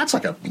job, and that's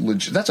like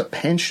that's a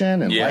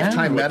pension and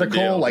lifetime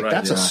medical. Like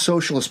that's a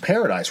socialist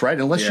paradise, right?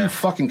 Unless you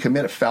fucking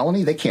commit a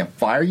felony, they can't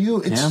fire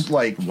you. It's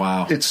like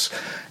wow. It's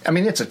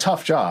a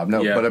tough job,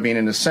 but I mean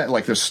in a sense,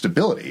 like there's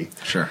stability.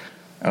 Sure.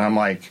 And I'm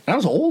like, I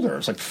was older. I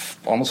was like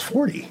almost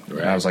 40.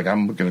 Right. And I was like,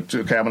 I'm gonna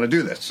do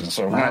this. And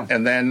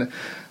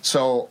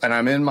so and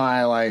I'm in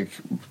my like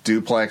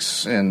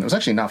duplex, and it was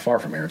actually not far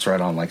from here. It's right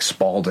on like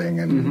Spalding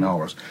and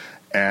Melrose.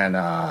 And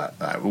I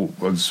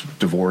was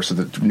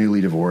newly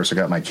divorced. I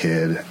got my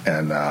kid,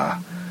 and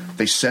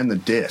they send the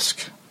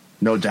disc.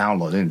 No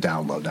download. They didn't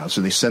download now.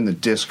 So they send the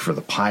disc for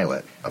the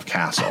pilot of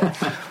Castle.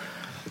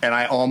 And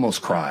I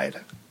almost cried.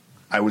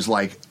 I was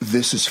like,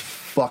 this is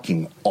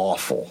fucking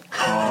awful.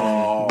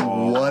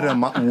 Oh. What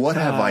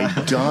have I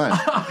done?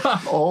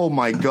 Oh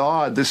my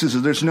God.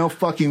 There's no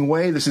fucking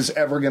way this is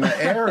ever going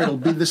to air.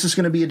 This is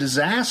going to be a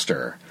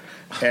disaster.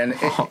 And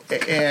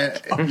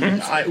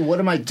what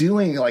am I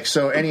doing? Like,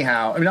 so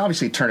anyhow, I mean,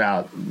 obviously it turned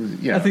out,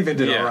 I think they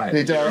did all right.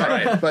 They did all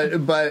right.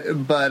 But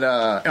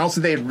and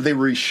also they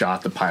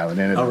reshot the pilot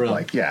and it really?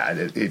 like,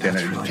 it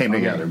really came funny.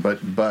 together.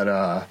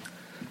 But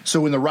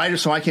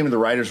so I came in the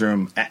writer's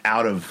room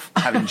out of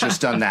having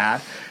just done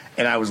that.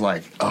 And I was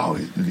like, "Oh,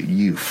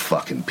 you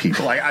fucking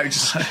people!" Like I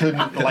just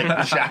couldn't,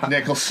 like Jack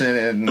Nicholson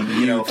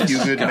and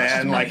Few Good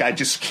Men. Like I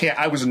just can't.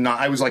 I was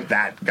like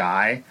that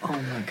guy. Oh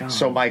my god!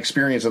 So my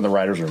experience in the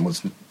writers' room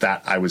was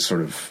that I was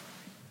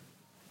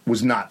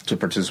not to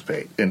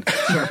participate in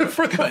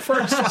for the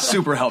first.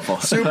 Super helpful.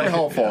 Super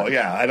helpful.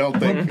 Yeah, I don't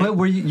think. But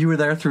were you were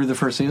there through the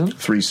first season?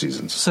 3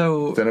 seasons.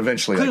 So then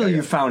eventually, clearly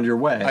you found your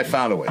way. I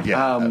found a way.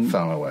 Yeah, I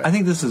found a way. I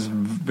think this is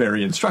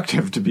very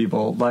instructive to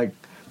people. Like,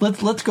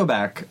 let's go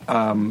back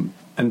and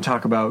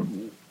talk about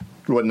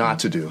what not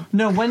to do.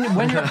 No, when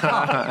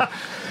you're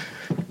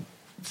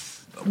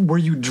were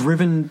you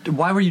driven?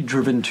 Why were you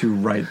driven to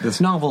write this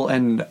novel,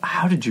 and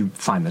how did you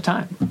find the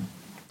time?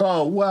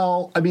 Oh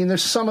well, I mean,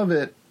 there's some of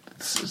it.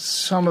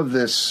 Some of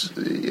this,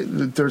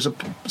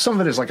 some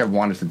of it is like I've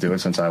wanted to do it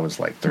since I was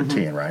like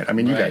 13, right? I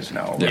mean, you guys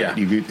know, right? Yeah.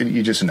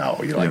 You just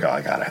know. You're like, oh,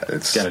 I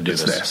gotta do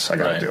this. I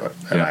gotta do it,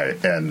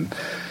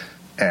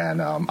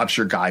 and I'm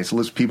sure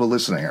people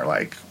listening are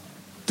like,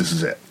 this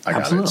is it. I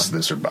got it. It's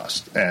this or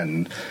bust.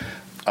 And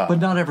but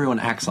not everyone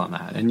acts on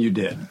that, and you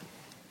did.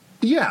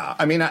 Yeah,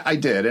 I mean, I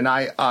did, and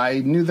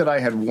I knew that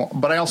I had,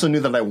 but I also knew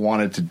that I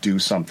wanted to do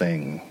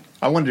something.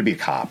 I wanted to be a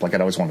cop. Like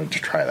I'd always wanted to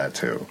try that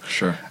too.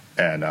 Sure.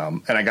 And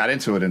I got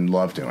into it and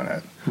loved doing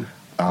it.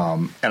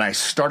 And I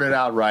started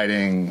out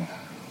writing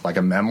like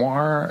a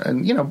memoir,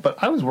 and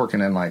but I was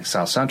working in like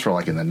South Central,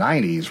 like in the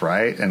 90s,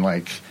 right? And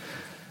like,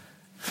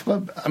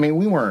 I mean,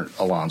 we weren't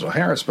Alonzo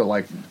Harris, but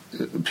like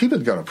people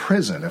would go to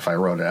prison if I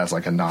wrote it as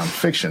like a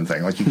nonfiction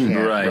thing. Like you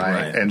can't,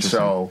 right? And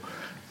so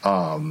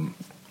I'm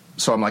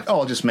like,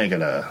 oh, I'll just make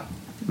it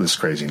this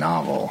crazy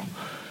novel.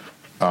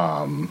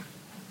 And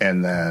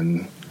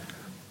then.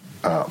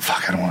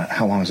 Fuck, I don't want.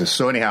 How long is this?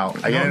 So anyhow,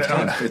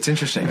 it's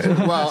interesting.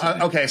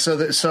 Well, okay.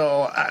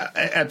 So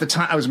at the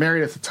time, I was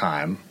married at the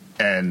time,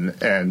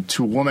 and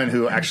to a woman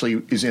who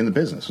actually is in the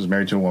business. I was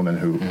married to a woman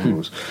who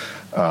was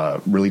a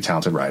really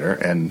talented writer,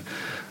 and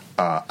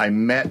I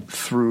met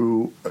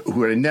who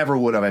I never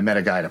would have. I met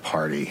a guy at a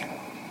party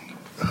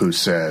who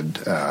said.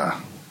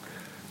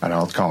 I don't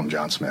know, let's call him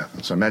John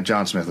Smith. So I met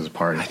John Smith at a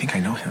party. I think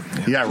I know him.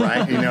 Yeah,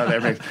 right?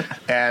 That.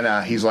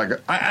 And he's like,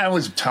 I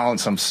was talking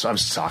some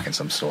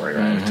story,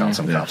 right? I was telling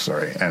some cop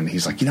story. And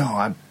he's like,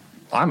 I'm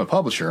a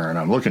publisher and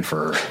I'm looking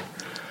for...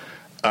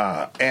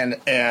 and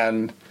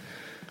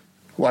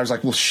well, I was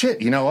like, well,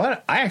 shit, you know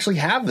what? I actually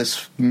have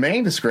this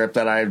manuscript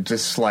that I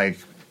just like...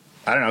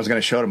 I don't know, I was going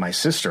to show to my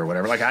sister or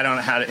whatever. Like, I don't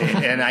know how to...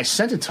 And I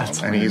sent it to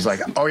him. And he's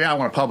like, oh, yeah, I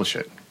want to publish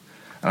it.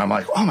 And I'm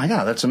like, oh, my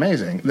God, that's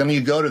amazing. Then you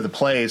go to the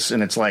place,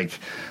 and it's like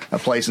a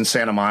place in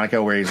Santa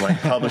Monica where he's like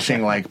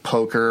publishing like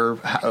poker,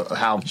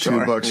 how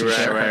two books.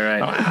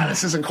 Right. Oh,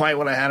 this isn't quite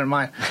what I had in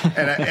mind.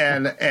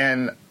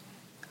 And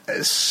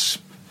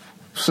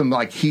some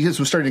like he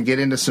was starting to get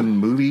into some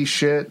movie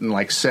shit and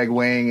like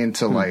segueing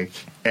into like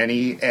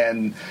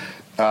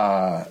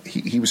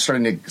he was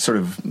starting to sort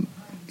of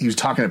he was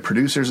talking to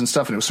producers and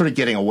stuff, and it was sort of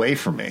getting away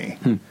from me.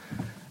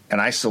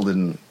 And I still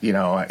didn't,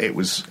 it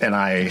was, and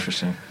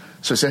Interesting.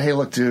 So I said, hey,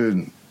 look,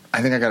 dude,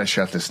 I think I got to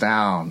shut this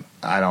down.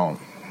 I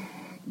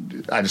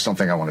just don't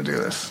think I want to do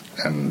this.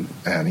 And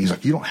he's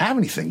like, you don't have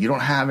anything. You don't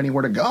have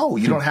anywhere to go.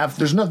 You don't have,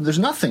 there's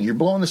nothing. You're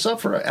blowing this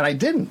up and I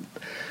didn't.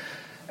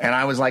 And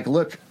I was like,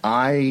 look,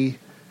 at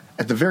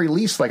the very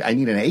least, like I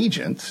need an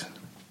agent.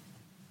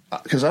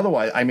 Because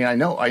otherwise, I mean, I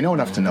know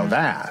enough to know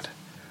that.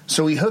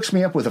 So he hooks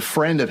me up with a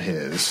friend of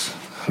his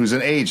who's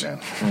an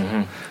agent,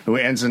 who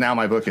ends now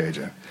my book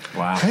agent.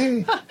 Wow.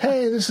 Hey,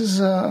 this is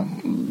this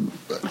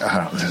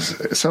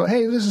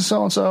is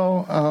so and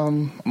so.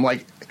 I'm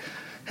like,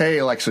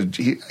 hey, like, so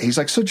he's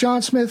like, so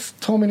John Smith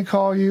told me to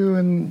call you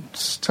and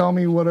tell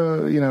me what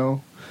tell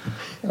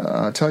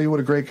you what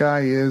a great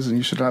guy he is, and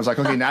you should. I was like,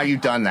 okay, now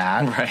you've done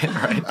that, right.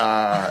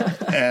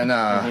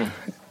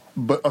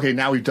 But okay,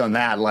 now we've done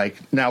that.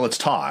 Like, now let's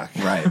talk,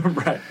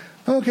 Right.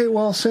 Okay,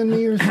 well, send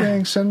me your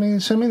thing. Send me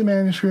the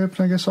manuscript,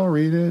 and I guess I'll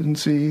read it and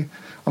see.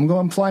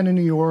 I'm flying to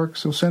New York,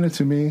 so send it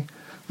to me.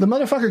 The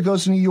motherfucker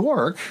goes to New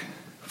York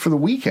for the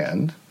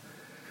weekend,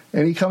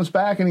 and he comes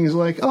back and he's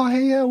like, "Oh,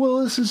 hey, yeah,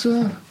 well, this is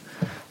the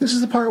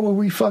part where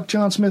we fuck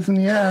John Smith in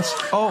the ass."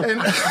 Oh,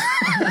 and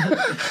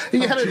he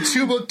had a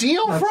 2-book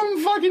deal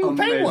from fucking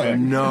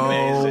Penguin. No.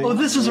 Amazing. Oh,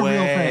 this is a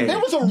real thing. It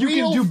was a you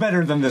real. can do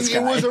better than this guy.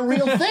 It was a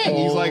real thing.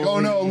 He's like,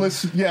 "Oh no,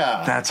 listen,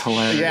 yeah, That's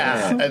hilarious.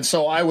 yeah." And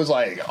so I was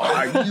like, oh,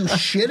 "Are you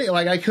shitting?"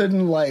 Like I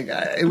couldn't. Like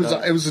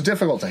it was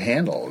difficult to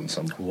handle in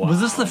some.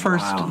 Was this the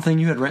first thing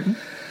you had written?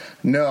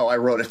 No, I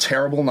wrote a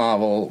terrible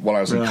novel when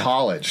I was in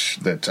college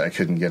that I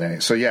couldn't get any.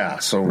 So I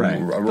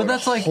wrote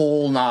a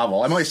whole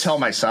novel. I'm always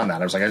telling my son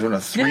that. I was like, I wrote a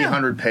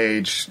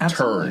 300-page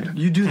turd.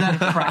 You do that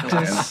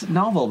practice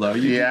novel, though.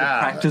 You do the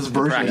practice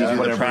version. You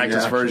do the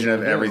practice version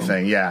of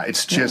everything. Yeah,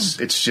 it's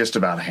just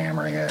about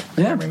hammering it,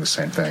 hammering the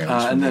same thing.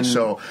 And then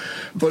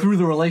but through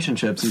the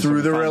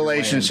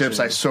relationships,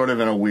 I sort of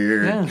in a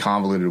weird,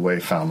 convoluted way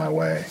found my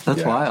way.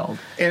 That's wild.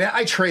 And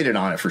I traded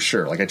on it for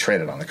sure. Like I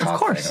traded on the cop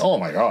thing. Oh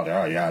my god!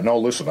 Oh yeah. No,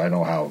 listen. I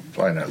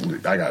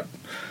got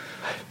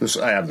this.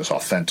 I have this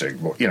authentic,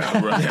 shit.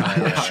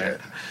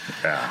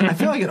 Yeah. I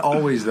feel like it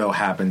always, though,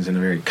 happens in a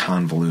very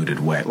convoluted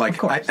way.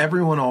 Like,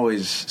 everyone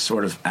always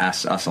sort of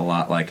asks us a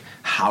lot, like,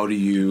 how do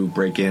you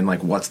break in?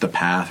 Like, what's the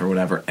path or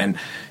whatever? And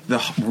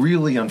the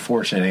really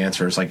unfortunate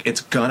answer is, like,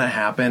 it's gonna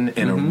happen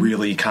in a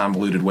really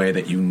convoluted way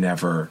that you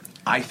never...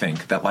 I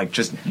think that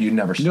you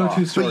never saw.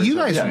 But you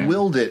guys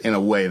willed it in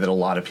a way that a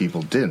lot lot of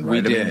people didn't.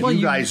 Right? We did.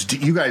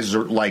 You guys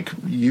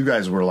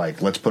were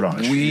like, let's put on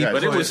a show.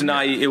 But it was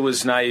naive. It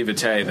was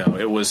naivete, though.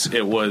 It was.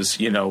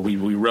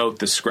 We wrote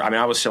the script. I mean,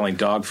 I was selling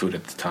dog food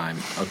at the time.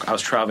 I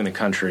was traveling the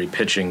country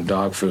pitching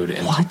dog food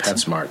into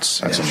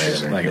PetSmarts. That's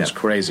amazing. It was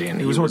crazy,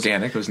 and it was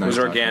organic. It was nice. It was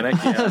organic.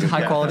 Yeah.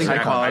 High quality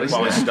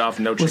stuff.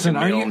 No chicken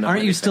meal.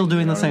 Aren't you still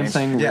doing the same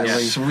thing?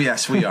 Yes,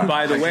 yes, we are.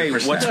 By the way,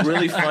 what's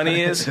really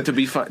funny is to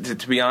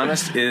be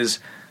honest is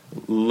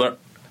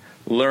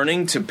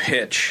learning to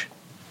pitch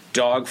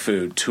dog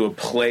food to a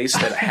place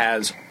that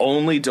has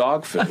only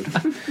dog food.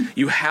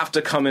 You have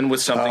to come in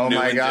with something new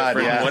and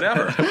different,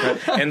 whatever.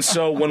 And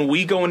so when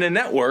we go into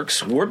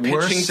networks, we're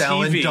pitching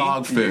selling TV.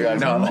 Dog food.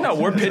 No,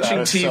 we're pitching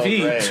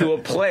TV to a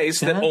place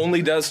that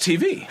only does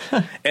TV.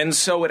 And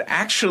so it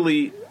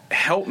actually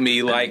helped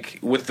me, like,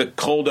 with the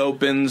cold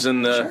opens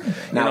and the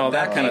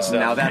that kind of stuff.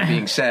 Now, that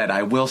being said,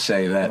 I will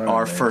say that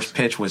our first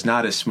pitch was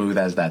not as smooth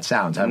as that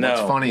sounds.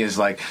 What's funny is,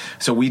 like,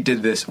 so we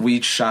did this, we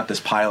shot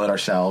this pilot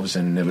ourselves,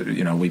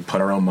 and we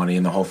put our own money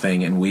in the whole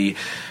thing, and we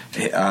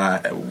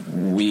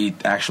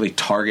actually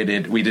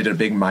targeted. We did a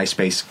big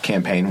MySpace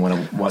campaign when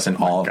it wasn't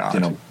all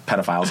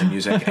pedophiles in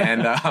music,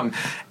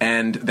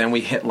 and then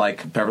we hit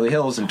like Beverly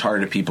Hills and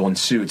targeted people in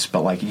suits,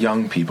 but like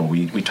young people.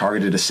 We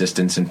targeted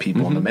assistants and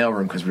people in the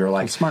mailroom because we were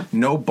like,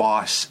 no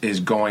boss is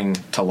going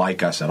to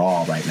like us at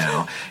all right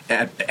now,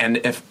 and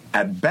if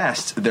at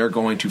best they're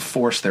going to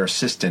force their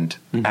assistant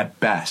at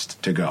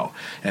best to go,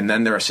 and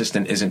then their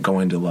assistant isn't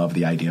going to love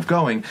the idea of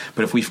going.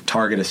 But if we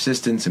target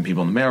assistants and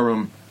people in the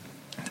mailroom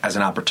as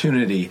an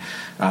opportunity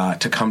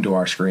to come to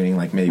our screening,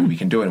 like maybe we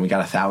can do it, and we got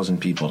 1,000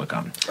 people to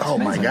come. Oh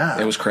my god,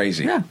 it was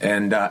crazy,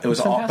 and it was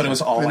all. But it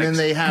was all. And like, then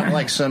they have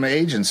like some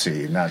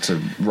agency, not to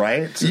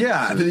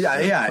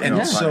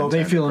and so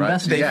they feel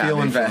invested. They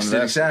feel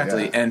invested,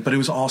 exactly. Yeah. But it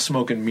was all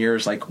smoke and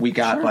mirrors. Like we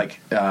got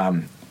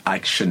I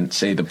shouldn't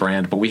say the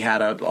brand, but we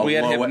had we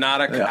had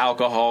Hypnotic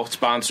alcohol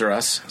sponsor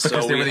us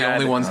because they were the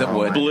only ones that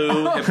would.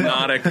 Blue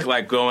Hypnotic,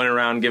 like going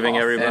around giving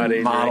everybody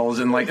and models,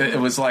 and like it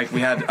was like we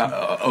had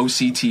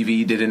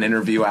OCTV did an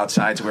interview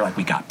outside, so we were like,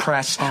 we got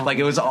press, like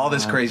it was all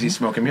this crazy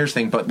smoke and mirrors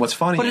thing. But what's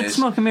funny is it's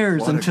smoke and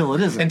mirrors until it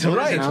isn't.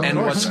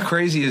 And what's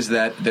crazy is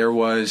that there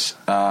was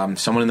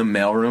someone in the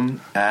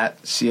mailroom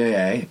at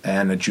CAA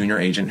and a junior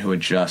agent who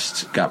had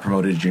just got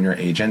promoted to junior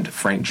agent.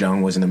 Frank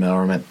Jung was in the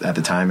mailroom at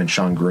the time, and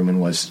Sean Grumman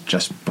was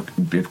just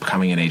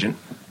becoming an agent,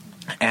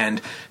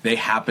 and they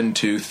happened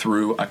to,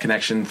 through a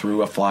connection,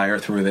 through a flyer,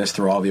 through this,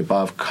 through all the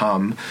above,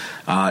 come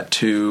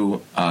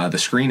to the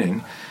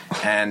screening.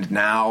 And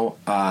now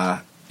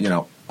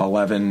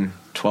 11,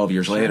 12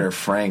 years later,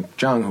 Frank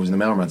Jung, who was in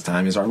the mailroom at the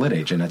time, is our lit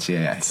agent at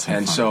CAA.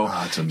 And so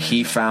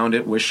he found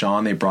it with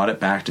Sean. They brought it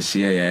back to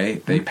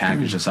CAA. They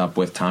packaged us up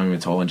with Tommy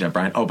Mottola and Jet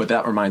Bryant. Oh, but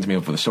that reminds me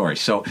of the story.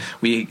 So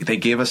they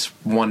gave us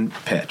one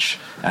pitch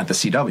at the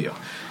CW,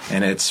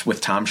 and it's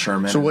with Tom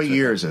Sherman. So what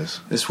year is this?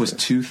 This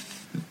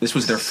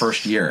was their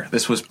first year.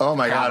 This was oh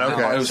my god,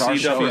 okay. It was our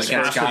show CW's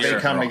against first year.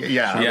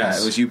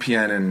 It was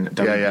UPN and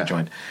WB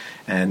joined.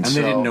 And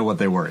they didn't know what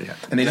they were yet.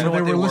 And they didn't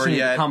know what they were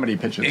yet. Comedy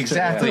pitches.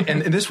 Exactly.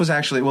 And this was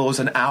actually, it was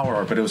an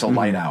hour, but it was a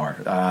light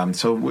hour.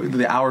 So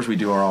the hours we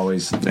do are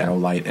always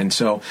light. And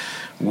so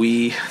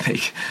we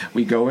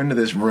go into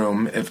this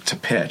room to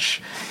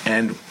pitch,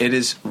 and it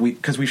is,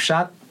 because we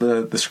shot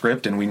the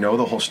script and we know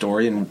the whole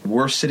story, and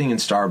we're sitting in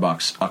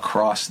Starbucks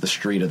across the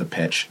street of the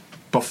pitch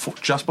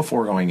just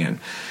before going in.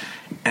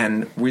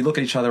 And we look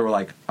at each other, we're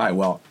like, all right,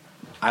 well,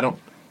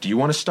 do you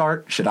want to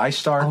start? Should I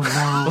start? Oh, no.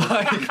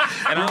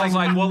 And I was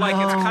like, well, like,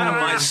 it's kind of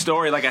my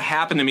story. Like, it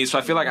happened to me, so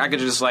I feel like I could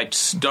just, like,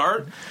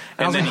 start,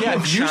 and then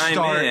if you chime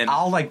start, in.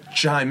 I'll, like,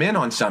 chime in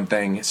on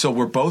something, so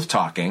we're both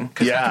talking,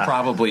 because that's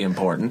probably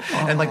important.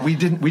 And, like, we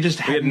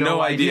had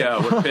no idea.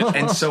 We're pitching.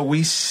 And so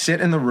we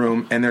sit in the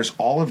room, and there's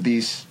all of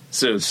these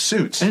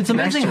Suits. And it's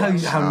amazing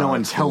Next to us. how no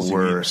one tells you.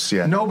 Worse,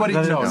 yeah. Nobody,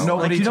 That- no, no.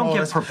 nobody Like, you don't told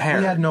get us. prepared.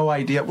 We had no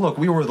idea. Look,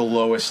 we were the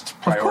lowest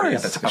priority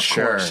at the course. time. Of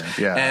Sure, course.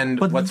 yeah. And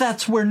But what's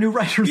that's where new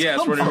writers Yeah, it's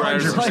come where new from.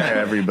 writers It's come like- from.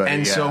 Everybody,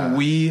 And yeah.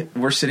 so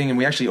we're sitting and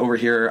we actually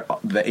overhear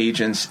the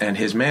agents and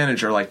his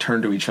manager like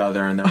turn to each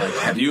other and they're like,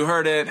 Have you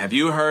heard it? Have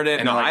you heard it?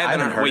 And No, like, I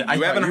haven't heard it. I You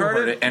thought haven't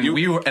heard it? And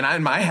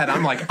in my head,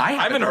 I'm like, I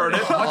haven't heard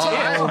it. What's it?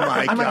 Oh,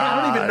 my I'm like,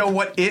 I don't even know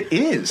what it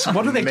is.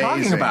 What are they talking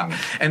Amazing. about?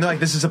 And they're like,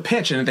 this is a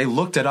pitch. And they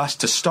looked at us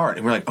to start.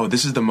 And we're like, oh,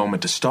 this is the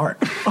moment to start.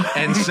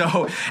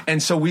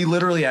 and so we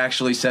literally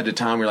actually said to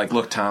Tom, we're like,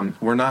 look, Tom,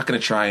 we're not going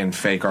to try and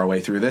fake our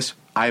way through this.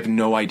 I have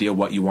no idea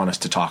what you want us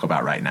to talk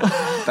about right now.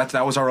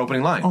 That was our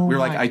opening line. We were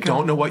like, my I don't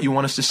God. know what you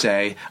want us to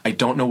say. I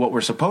don't know what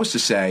we're supposed to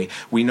say.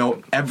 We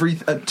know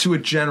to a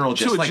general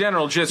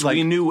gist.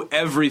 We knew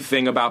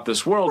everything about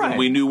this world, and Right.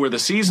 we knew where the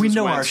seasons We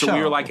know went. our So we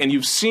show. were like, and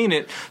you've seen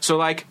it, so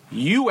like,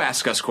 you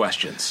ask us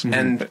questions.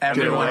 and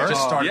everyone work?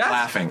 just started Yes,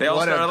 laughing. they all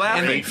What a started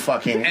laughing. great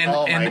fucking, and,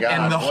 oh my and, God.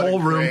 and the what a whole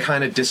room great-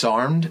 kind of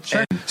disarmed.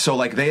 And so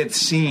like they had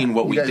seen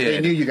what we you guys,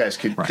 did. They knew you guys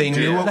could They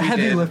knew what The we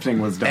heavy did. lifting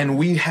was done. And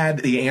we had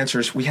the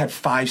answers. We had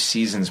 5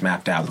 seasons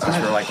mapped out because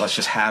we were like, let's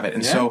just have it.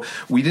 And so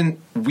we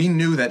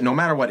knew that no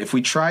matter what, if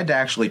we tried to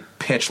actually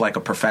pitch like a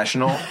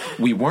professional,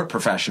 we weren't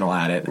professional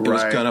at it. It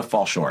was Right. going to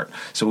fall short.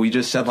 So we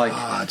just said like,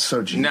 Ah, it's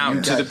so genius. Now,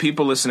 You to guys- the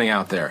people listening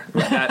out there,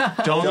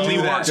 that only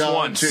do that. works Don't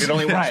once. do- it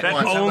only works That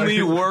once.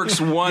 only works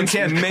once,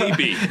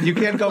 maybe. you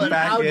can't go But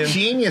back how in.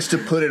 genius to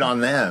put it on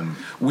them.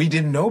 We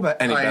didn't know about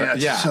any I know, better.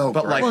 it's Yeah, so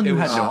but like great. Well, you it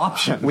had was, no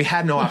option. We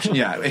had no option.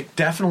 Yeah, it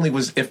definitely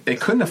was. If it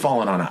couldn't have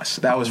fallen on us,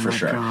 that was for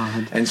sure.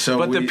 God. And so,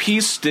 But the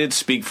piece did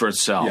speak for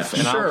itself. Yeah.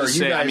 And Sure, I'll just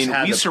you say, I guys mean,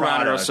 had we the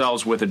surrounded product.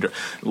 ourselves with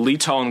Lee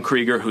Tullen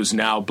Krieger, who's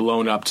now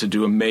blown up to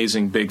do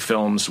amazing big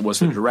films, was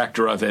the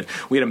director of it.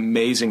 We had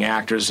amazing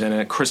actors in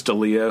it. Chris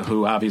D'Elia,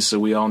 who obviously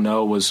we all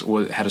know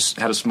had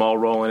a small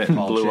role in it and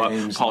Paul blew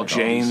James, up. Paul like all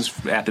James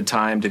at the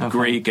time did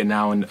Greek and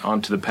now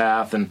onto the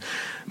Path, and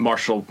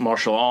Marshall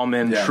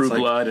Allman, Yeah, True it's like-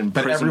 Blood, and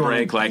but Prison everyone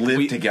Break. Like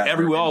lived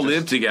together we all and just-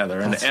 lived together,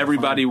 and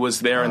everybody was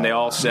there, and they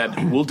all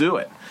said, "We'll do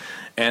it."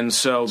 And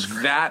so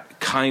that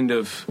kind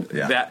of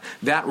Yeah.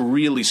 that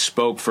really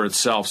spoke for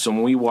itself. So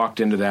when we walked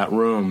into that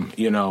room,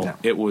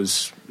 it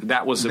was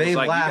they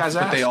like laughed, you guys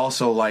but asked. they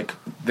also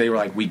they were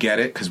like, we get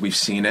it because we've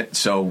seen it,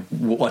 so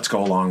let's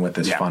go along with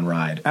this fun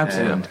ride.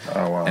 Absolutely. And,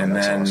 Oh, wow, and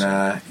that's then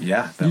awesome.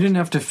 You didn't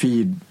have to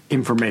feed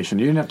information.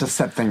 You didn't have to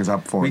set things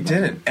up for we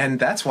them. didn't, and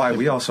that's why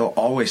we also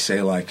always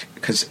say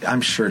because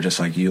I'm sure just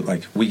like you,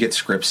 like we get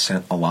scripts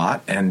sent a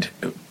lot, and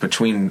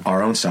between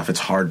our own stuff, it's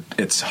hard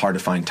to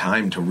find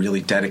time to really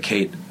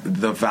dedicate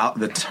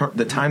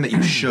the time that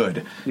you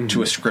should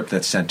to a script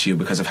that's sent to you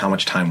because of how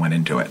much time went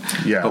into it.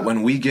 Yeah. But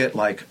when we get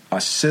like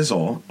a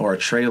sizzle or a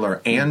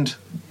trailer and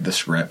the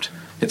script,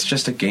 it's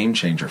just a game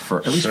changer for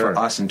at least Sure. for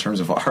us in terms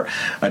of our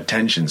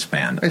attention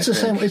span. It's I the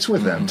same. think. It's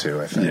with them too.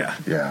 I think. Yeah.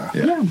 Yeah.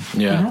 Yeah,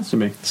 Yeah. it has to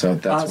be. So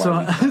that's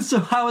why. So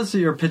how is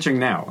your pitching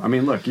now? I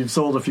mean, look, you've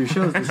sold a few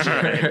shows this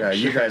year. Yeah,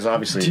 you guys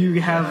obviously. Do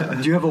you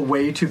have a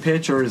way to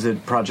pitch, or is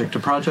it project to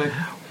project?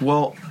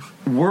 Well,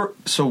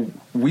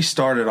 we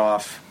started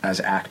off as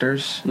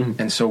actors,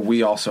 and so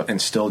we also and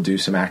still do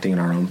some acting in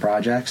our own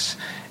projects.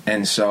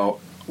 And so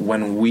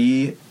when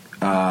we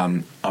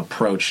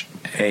approach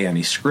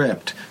any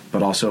script,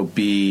 but also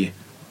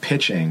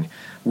pitching,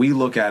 we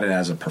look at it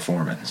as a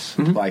performance.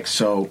 Like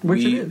so,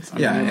 Which we it is.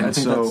 yeah, I and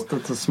think so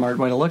that's a smart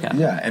way to look at it.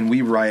 yeah, and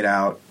we write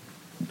out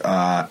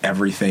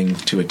everything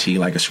to a T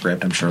like a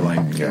script. I'm sure, like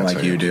so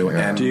you do.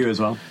 yeah. And Do you as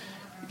well?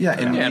 yeah,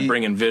 and and we-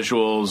 bring in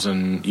visuals,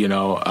 and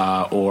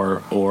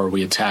or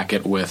we attack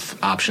it with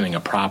optioning a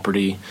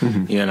property.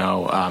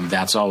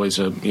 That's always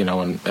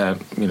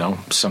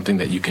something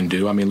that you can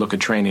do. I mean, look at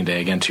Training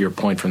Day again. To your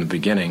point from the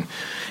beginning,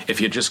 if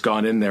you'd just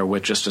gone in there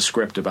with just a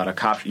script about a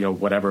cop,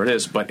 whatever it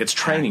is, but it's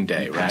Training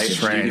Day, right?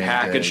 Training You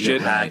packaged Day, it.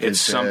 you packaged It's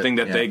something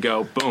that yeah. they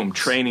go, boom,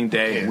 Training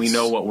Day. We It's-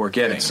 know what we're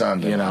getting. it's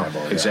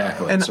undeniable, yeah.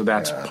 Exactly. And so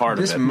that's part of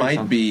this it.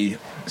 might be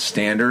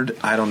standard.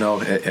 I don't know.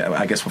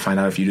 I guess we'll find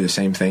out if you do the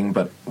same thing.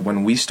 But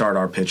when we start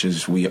our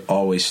pitches, we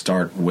always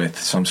start with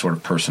some sort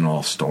of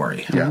personal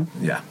story. Yeah.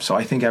 Yeah. So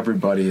I think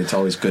it's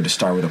always good to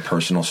start with a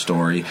personal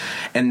story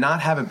and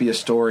not have it be a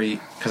story,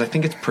 because I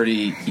think it's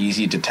pretty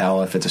easy to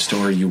tell if it's a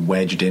story you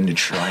wedged in to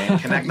try and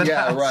connect the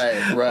Yeah,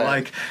 dots. right.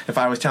 Like if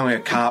I was telling a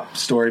cop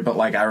story, but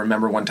like I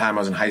remember one time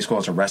I was in high school, I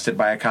was arrested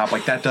by a cop.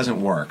 Like that doesn't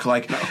work.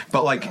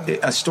 But like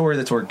a story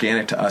that's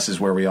organic to us is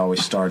where we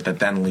always start. That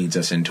then leads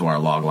us into our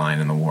log line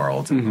in the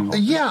world.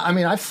 Yeah, I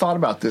mean, I've thought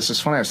about this.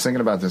 It's funny. I was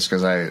thinking about this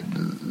because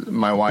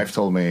my wife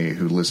told me,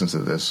 who listens to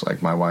this,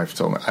 like my wife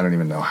told me, I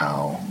wouldn't know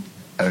how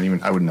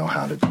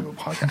to do a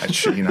podcast. I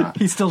shit you not.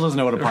 He still doesn't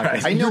know what a podcast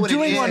is. I know You're what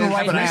doing it is, one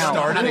right but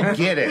now. I don't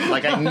get it.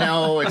 Like I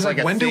know it's like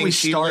a When do thing. we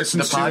She start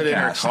listens the to it in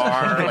her podcast?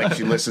 car. Like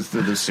she listens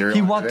to the serial.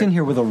 He walked in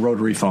here with a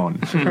rotary phone.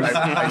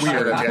 I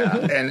should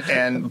have,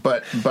 yeah.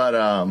 But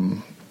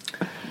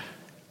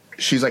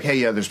she's like, hey,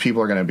 yeah, there's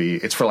people are going to be.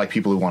 It's for like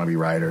people who want to be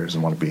writers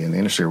and want to be in the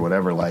industry or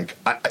whatever. Like,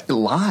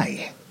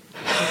 lie.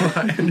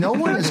 No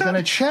one is going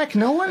to check.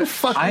 No one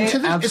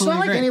fucking. It's not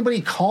like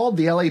anybody called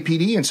the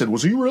LAPD and said,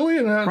 "Was he really?"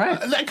 Right.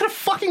 That could have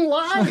fucking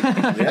lied.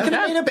 That could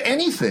have made up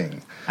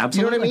anything. Absolutely.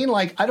 You know what I mean?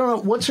 Like, I don't know.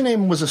 What's her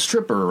name? Was a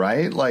stripper,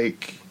 right?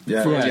 Like.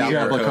 Yeah.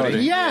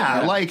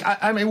 Like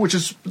I mean, which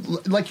is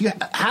like you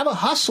have a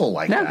hustle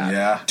like that.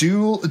 Yeah.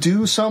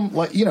 Do some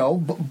like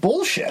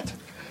bullshit.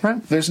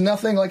 Right. There's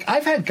nothing like I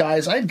had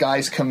guys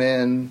come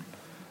in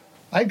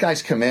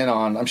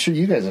on. I'm sure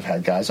you guys have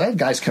had guys. I had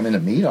guys come in to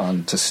meet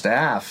on to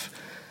staff.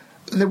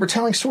 They were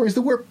telling stories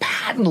that were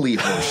patently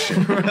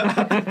horseshit.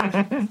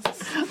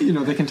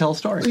 They can tell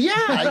stories.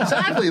 Yeah,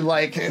 exactly.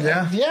 Like,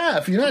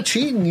 if you're not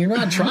cheating, you're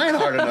not trying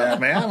hard enough,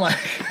 man. Like,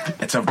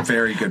 It's a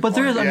very good But point.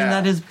 there is,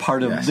 that is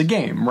part of the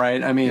game,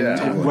 right? I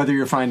mean, whether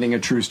you're finding a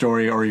true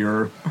story or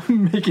you're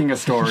making a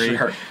story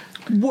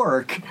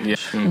work. Yeah.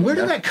 Where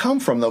did that come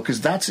from, though? Because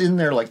that's in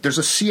there. Like, there's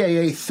a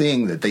CAA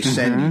thing that they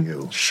send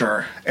you.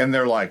 Sure. And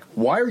they're like,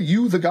 "Why are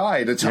you the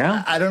guy to tell?"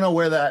 Yeah. I don't know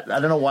where that.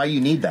 I don't know why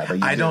you need that. But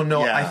you I don't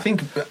know. Yeah. I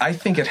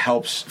think it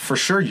helps for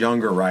sure.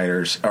 Younger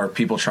writers or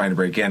people trying to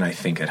break in. I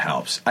think it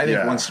helps. I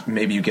think once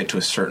maybe you get to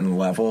a certain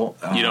level,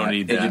 you don't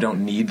need that. You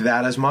don't need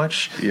that as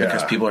much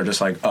because people are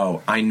just like,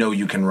 "Oh, I know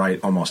you can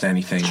write almost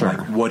anything. Sure.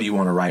 Like, what do you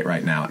want to write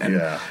right now?"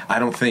 And I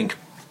don't think.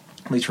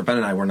 At least for Ben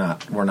and I, we're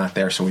not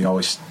there, so we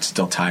always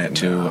still tie it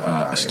to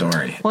a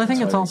story. Well, I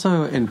think it's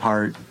also in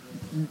part,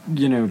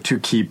 to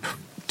keep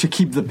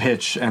the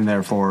pitch and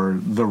therefore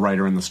the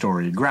writer and the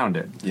story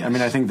grounded. Yes. I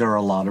mean, I think there are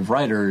a lot of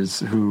writers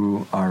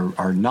who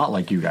are not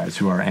like you guys,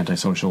 who are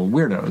antisocial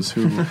weirdos,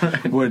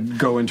 who would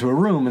go into a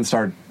room and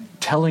start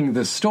telling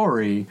this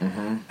story,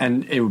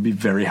 and it would be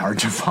very hard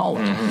to follow.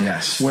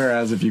 Yes.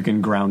 Whereas if you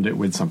can ground it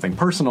with something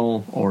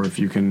personal, or if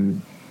you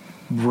can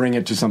bring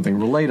it to something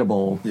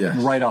relatable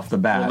right off the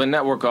bat. Well, the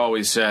network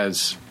always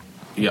says,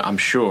 I'm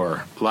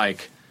sure,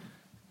 like,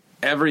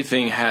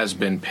 everything has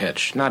been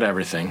pitched. Not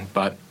everything,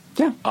 but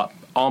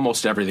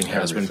almost everything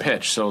has been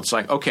pitched. So it's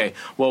like, okay,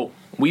 well,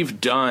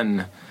 we've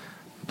done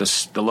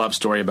the love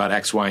story about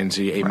X, Y, and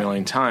Z 8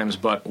 million times,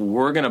 but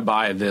we're going to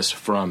buy this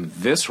from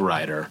this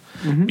writer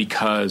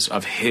because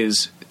of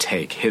his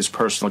take, his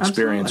personal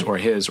experience, or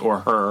his or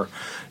her,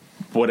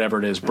 whatever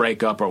it is,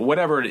 breakup or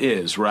whatever it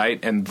is,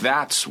 right? And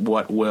that's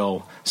what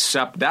will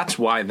that's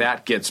why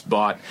that gets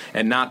bought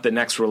and not the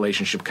next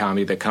relationship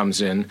comedy that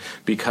comes in,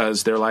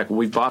 because they're like, well,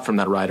 we've bought from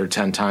that writer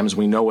 10 times,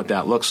 we know what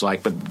that looks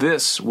like, but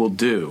this will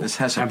do. This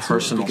has a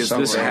personal because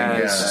this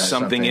has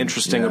something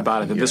interesting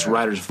about it, that this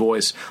writer's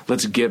voice,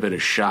 let's give it a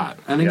shot.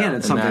 And again,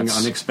 it's something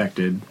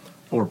unexpected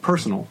or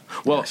personal.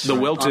 Well, the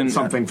Wilton,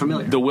 something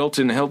familiar. The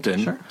Wilton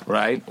Hilton,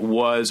 right,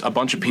 was a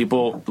bunch of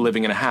people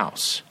living in a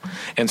house.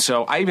 And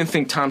so I even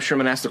think Tom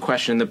Sherman asked the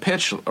question in the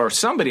pitch, or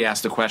somebody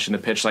asked the question in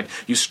the pitch, like,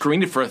 you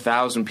screened it for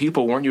 1,000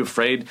 people, weren't you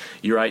afraid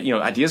your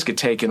ideas get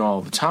taken all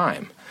the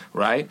time?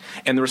 Right?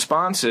 And the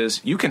response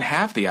is, you can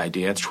have the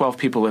idea. It's 12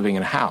 people living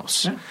in a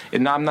house. Yeah.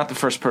 And I'm not the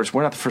first person.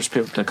 We're not the first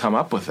people to come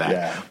up with that.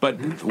 Yeah.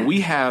 But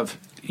we have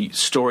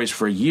stories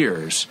for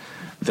years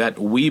that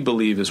we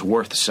believe is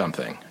worth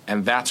something,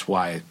 and that's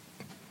why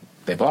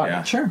they bought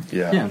it. Sure.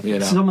 Yeah.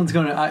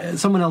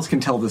 Someone else can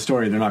tell the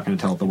story. They're not going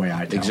to tell it the way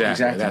I tell it.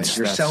 Exactly.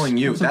 You're selling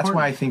you. That's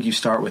why I think you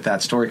start with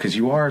that story, because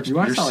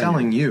you're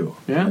selling you.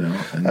 Yeah.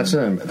 That's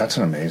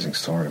an amazing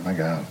story. My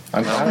God.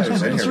 I'm glad I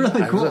was in here. It's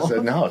really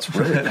cool. No, it's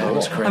really cool.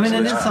 It's crazy. I mean,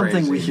 it is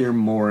something we hear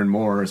more and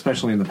more,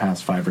 especially in the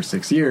past 5 or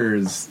 6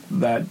 years,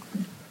 that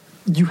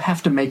you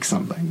have to make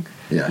something.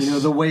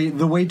 Yes. The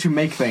way to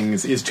make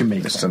things is to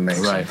make something.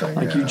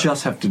 Something. You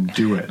just have to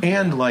do it.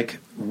 And like,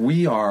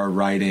 we are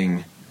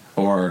writing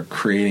or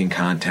creating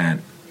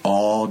content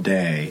all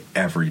day,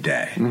 every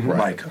day.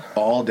 Like,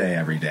 all day,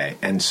 every day.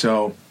 And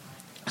so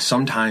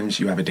sometimes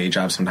you have a day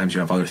job, sometimes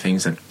you have other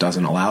things that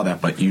doesn't allow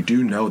that, but you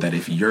do know that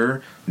if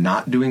you're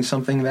not doing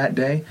something that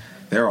day,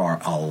 there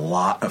are a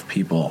lot of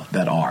people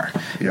that are.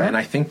 Yeah. And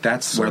I think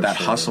that's where that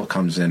hustle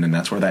comes in, and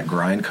that's where that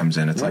grind comes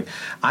in. It's like,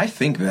 I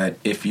think that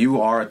if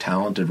you are a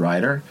talented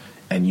writer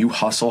and you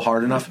hustle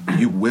hard enough,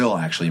 you will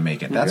actually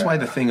make it. That's why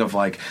the thing of,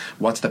 like,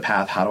 what's the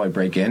path? How do I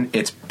break in?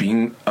 It's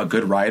being a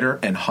good writer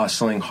and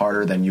hustling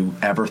harder than you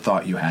ever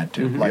thought you had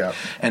to.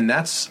 And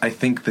that's, I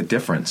think, the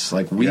difference.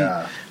 Like,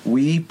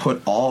 we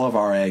put all of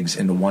our eggs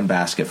into one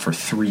basket for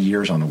 3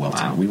 years on the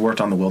Wilton. Wow. We worked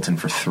on the Wilton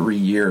for 3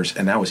 years,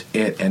 and that was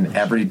it. And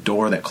every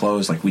door that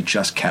closed, like, we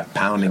just kept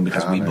pounding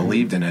because we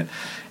believed in it.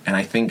 And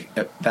I think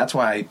that's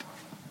why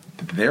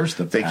there's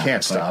the they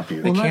can't stop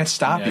you. They can't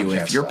stop you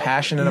if you're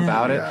passionate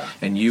about it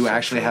and you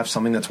actually have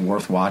something that's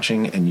worth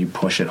watching and you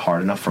push it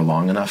hard enough for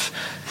long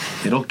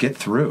enough, it'll get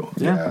through.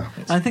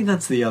 I think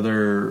that's the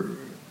other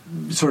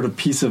sort of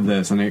piece of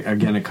this, and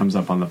again, it comes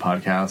up on the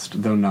podcast,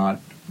 though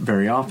not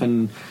very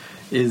often,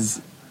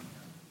 is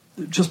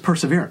just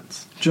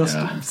perseverance, just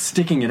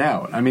sticking it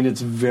out. I mean,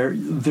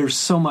 there's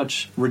so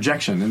much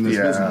rejection in this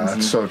business.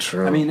 It's so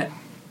true. I mean,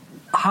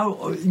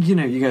 how,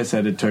 you guys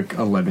said it took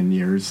 11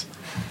 years,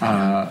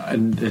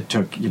 and it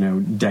took,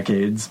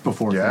 decades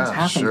before things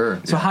happened.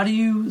 Sure. So how do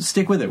you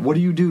stick with it? What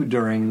do you do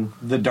during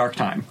the dark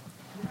time?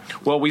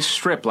 Well, we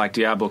strip like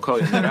Diablo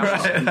Cody.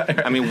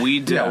 I mean, we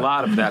did a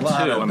lot of that too.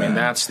 I mean,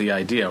 that's the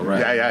idea,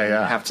 right? Yeah. You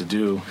have to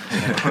do.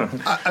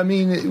 I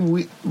mean,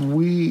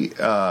 we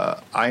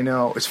I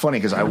know it's funny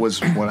because I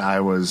was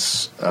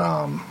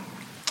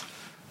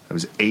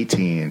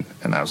 18,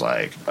 and I was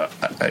like,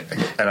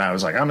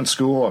 I'm in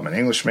school. I'm an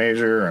English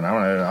major, and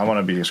I want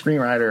to be a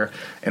screenwriter.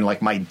 And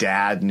like my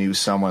dad knew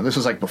someone. This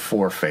was like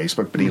before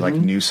Facebook, but he like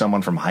knew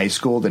someone from high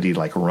school that he'd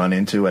like run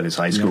into at his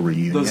high school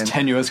reunion. Those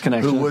tenuous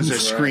connections. Who was a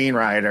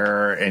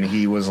screenwriter, and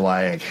he was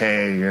like,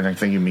 "Hey, I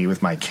think you meet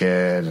with my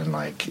kid." And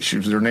like,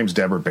 her name's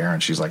Deborah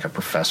Barron. She's like a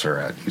professor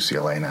at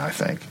UCLA now, I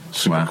think.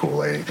 Super cool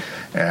lady,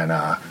 and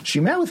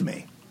she met with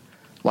me.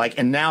 Like,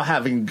 and now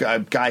having a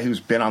guy who's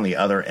been on the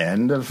other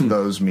end of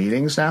those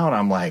meetings now, and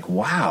I'm like,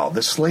 wow,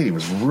 this lady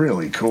was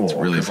really cool. It's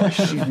really like,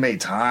 she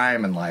made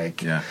time and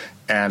like,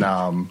 and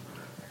I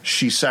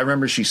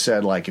remember she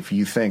said like, if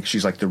you think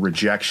she's like the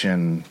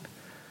rejection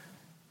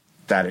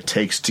that it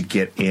takes to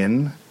get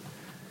in.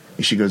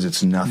 She goes,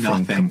 it's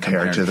nothing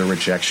compared to the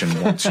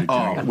rejection once you're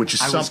doing it, which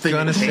is something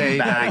that came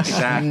back.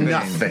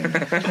 Nothing.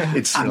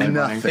 It's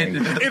nothing.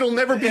 It'll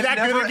never be that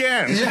good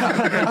again.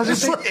 Yeah. I was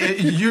just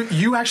saying,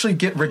 you actually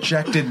get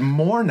rejected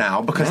more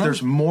now because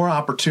there's more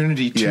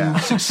opportunity to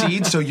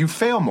succeed, so you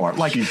fail more.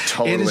 Like,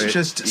 it is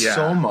just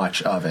so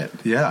much of it.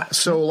 Yeah.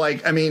 So,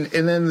 like, I mean,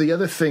 and then the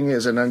other thing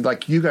is, and then,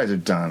 like, you guys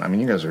have done, I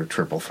mean, you guys are a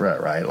triple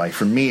threat, right? Like,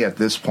 for me at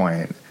this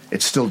point,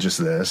 it's still just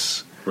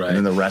this. Right. And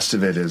then the rest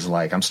of it is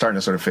like I'm starting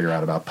to sort of figure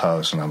out about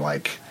posts, and I'm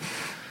like,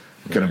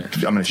 I'm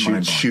gonna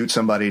shoot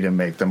somebody to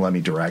make them let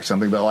me direct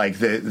something, but like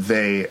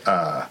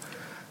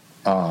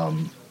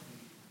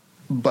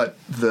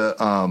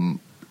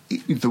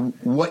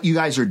what you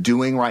guys are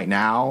doing right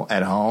now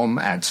at home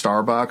at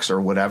Starbucks or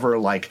whatever,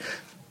 like.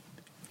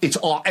 It's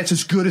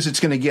as good as it's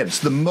going to get. It's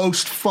the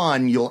most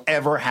fun you'll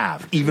ever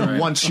have. Even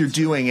once you're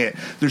doing it,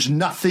 there's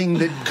nothing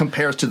that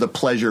compares to the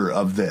pleasure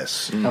of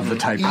this. Of the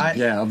typing,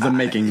 of the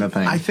making the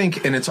thing. I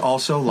think, and it's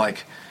also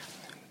like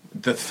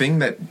the thing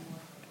that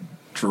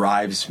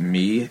drives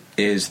me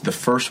is the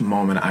first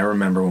moment I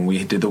remember when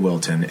we did the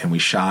Wilton and we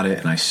shot it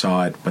and I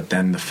saw it, but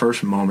then the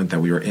first moment that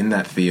we were in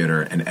that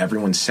theater and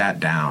everyone sat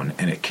down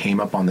and it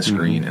came up on the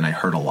screen and I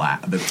heard a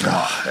laugh.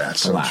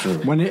 That's so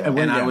true.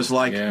 I was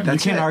like, you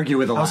can't argue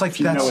with a laugh. I was like,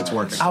 you know it's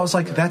working. I was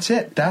like, that's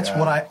it. That's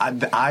what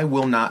I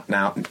will not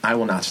now. I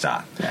will not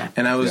stop. Yeah.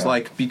 And I was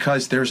like,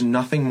 because there's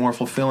nothing more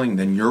fulfilling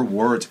than your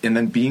words and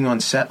then being on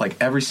set, like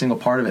every single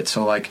part of it.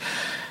 So like,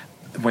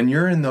 when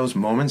you're in those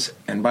moments,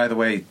 and by the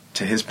way,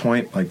 to his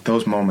point, like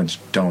those moments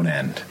don't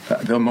end.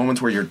 The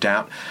moments where you're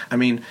down. I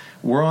mean,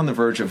 we're on the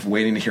verge of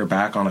waiting to hear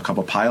back on a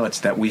couple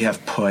pilots that we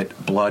have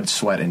put blood,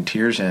 sweat, and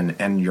tears in,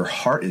 and your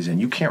heart is in.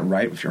 You can't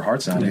write if your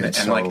heart's not in it.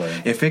 And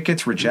like, if it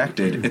gets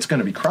rejected, it's going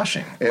to be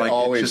crushing. It like,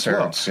 always it just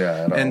hurts. Will.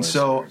 Yeah. And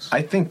so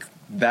I think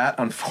that,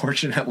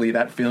 unfortunately,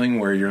 that feeling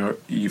where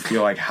you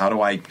feel like, how do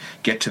I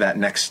get to that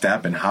next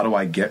step, and how do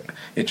I get?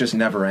 It just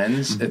never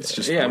ends. It's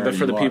just but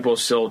for the people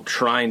still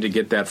trying to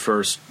get that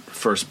first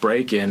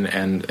break in,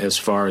 and as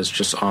far as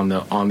just on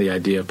the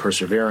idea of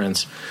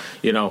perseverance,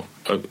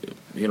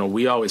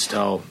 we always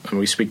tell, and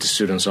we speak to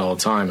students all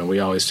the time, and we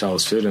always tell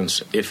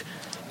students,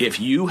 if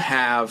you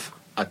have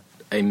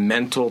a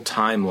mental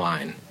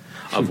timeline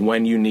of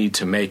when you need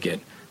to make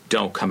it,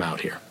 don't come out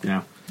here.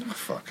 Yeah.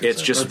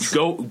 It's just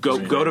go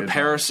to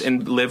Paris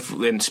and live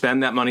and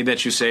spend that money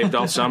that you saved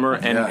all summer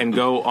and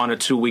go on a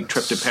 2-week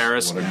trip to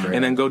Paris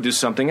and then go do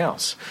something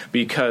else,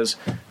 because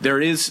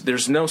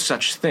there's no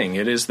such thing.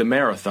 It is the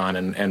marathon,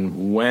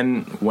 and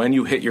when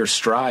you hit your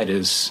stride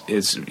is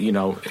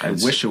I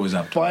wish it was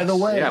up to By the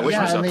way,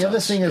 and the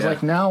other thing is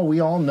like now we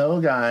all know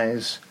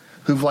guys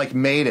who've like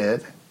made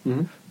it,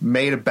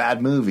 made a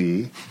bad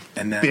movie.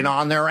 And then, been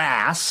on their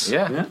ass,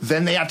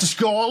 then they have to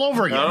go all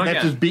over again. They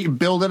have to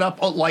build it up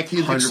like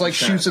it's 100%. Like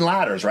Chutes and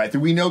Ladders, right?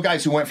 We know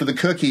guys who went for the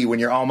cookie when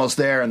you're almost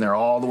there and they're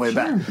all the way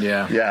back.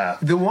 Yeah.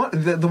 The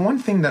one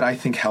thing that I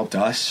think helped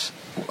us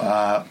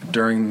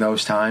during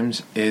those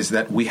times is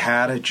that we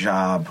had a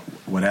job,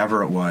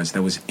 whatever it was,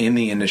 that was in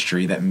the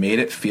industry that made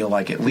it feel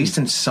like, at least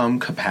in some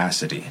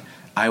capacity,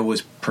 I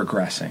was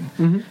progressing.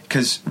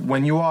 Because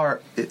when you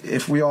are,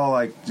 if we all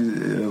like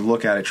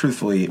look at it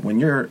truthfully,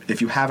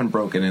 if you haven't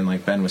broken in,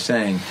 like Ben was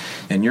saying,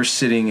 and you're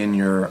sitting in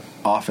your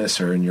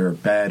office or in your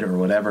bed or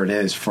whatever it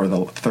is for the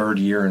 3rd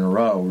year in a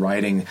row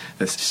writing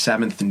the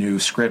 7th new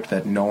script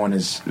that no one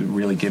is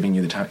really giving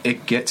you the time,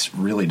 it gets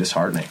really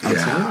disheartening.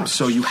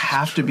 So you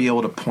have to be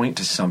able to point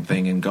to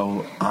something and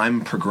go,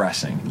 I'm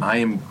progressing,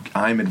 I'm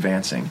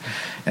advancing.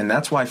 And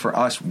that's why for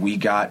us, we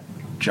got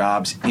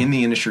jobs in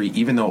the industry,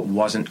 even though it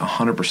wasn't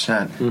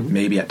 100%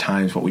 maybe at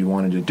times what we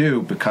wanted to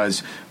do,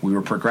 because we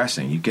were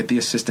progressing. You get the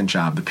assistant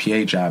job, the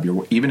PA job,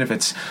 even if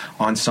it's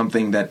on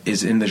something that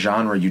is in the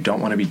genre you don't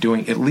want to be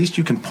doing, at least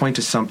you can point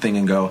to something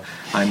and go,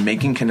 I'm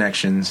making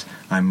connections,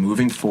 I'm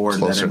moving forward.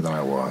 Closer than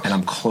I was. And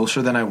I'm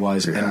closer than I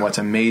was. And what's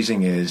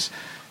amazing is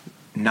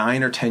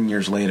 9 or 10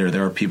 years later,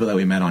 there are people that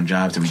we met on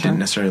jobs that we didn't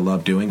necessarily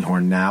love doing who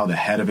are now the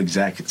head of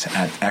execs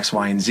at X,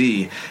 Y, and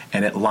Z,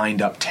 and it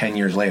lined up 10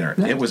 years later.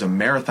 It was a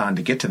marathon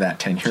to get to that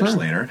 10 years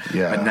later,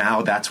 but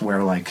now that's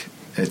where, like,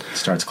 it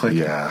starts clicking.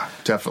 Yeah,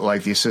 definitely.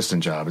 Like the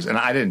assistant job is, and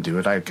I didn't do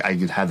it. I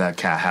had that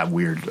cat have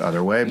weird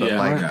other way,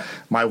 but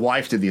my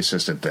wife did the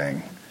assistant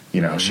thing.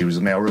 You know, she was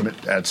the mailroom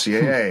at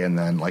CAA, and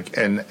then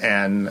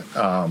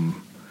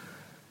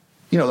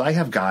you know, I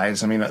have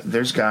guys. I mean,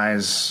 there's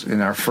guys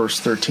in our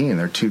first 13.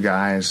 There are 2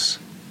 guys.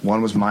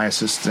 One was my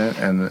assistant,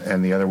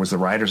 and the other was the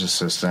writer's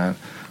assistant.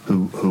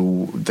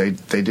 Who they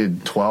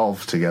did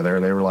 12 together.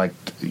 They were like,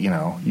 you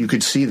know, you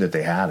could see that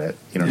they had it.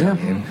 You know what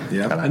I mean?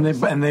 Yeah.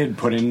 And they'd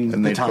put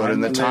in the time.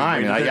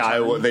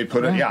 They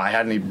put it. Yeah, I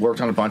hadn't worked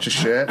on a bunch of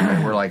shit. And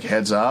they were like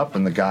heads up,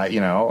 and the guy,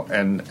 you know,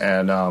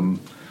 and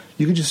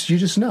you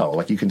just know,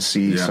 like you can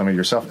see some of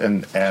yourself,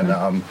 and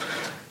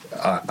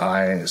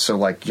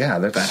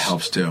that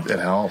helps too. It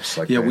helps.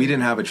 Like we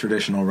didn't have a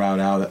traditional route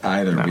out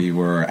either. No. We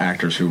were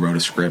actors who wrote a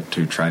script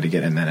to try to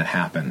get, and then it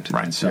happened.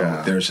 Right. And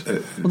so there's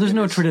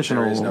no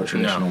traditional. There is no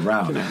traditional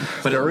route. No.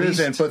 But there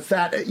isn't. But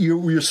that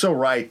you're so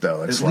right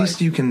though. It's at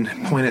least you can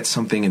point at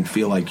something and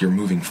feel like you're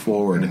moving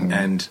forward,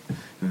 and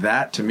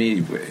that to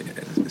me,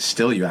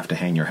 still you have to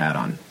hang your hat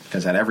on.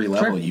 Because at every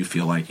level, you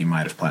feel like you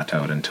might have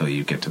plateaued until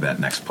you get to that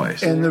next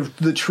place. And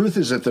the truth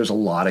is that there's a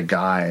lot of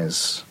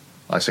guys.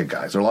 I say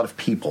guys. There are a lot of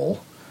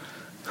people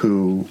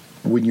who,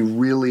 when you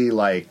really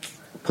like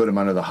put them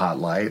under the hot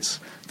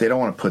lights, they don't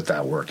want to put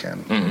that work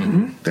in.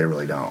 Mm-hmm. They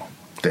really don't.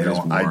 They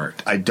don't.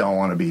 I don't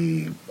want to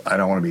be. I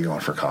don't want to be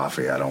going for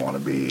coffee. I don't want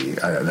to be.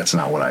 That's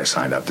not what I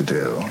signed up to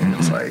do. Mm-hmm.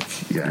 It's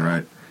like, You're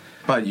right.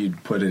 But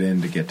you'd put it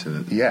in to get to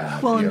the...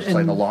 Yeah, well, you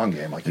play the long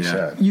game, like you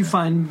said. You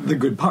find the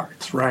good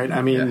parts, right?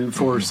 I mean,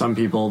 for some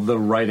people, the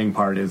writing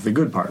part is the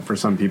good part. For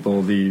some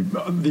people,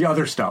 the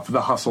other stuff, the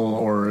hustle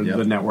or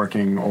the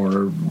networking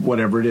or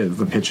whatever it is,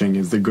 the pitching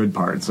is the good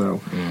part.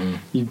 So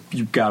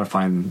you've got to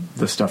find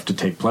the stuff to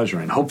take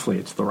pleasure in. Hopefully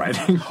it's the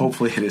writing.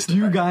 Hopefully it is the Do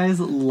you guys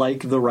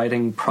like the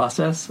writing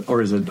process,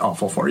 or is it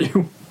awful for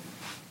you?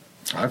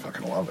 I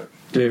fucking love it.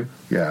 Do you?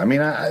 Yeah, I mean,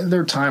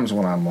 there are times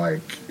when I'm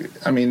like...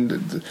 I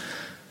mean...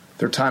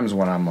 There are times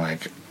when I'm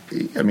like,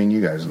 I mean,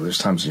 you guys. There's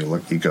times you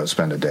go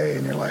spend a day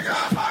and you're like, oh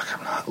fuck,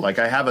 I'm not. Like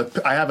I have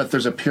a.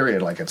 There's a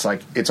period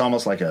it's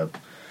almost like I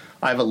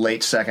have a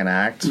late second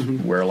act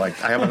where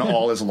like I have an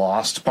all is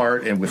lost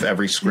part, and with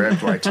every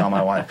script where I tell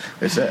my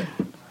wife, it's it.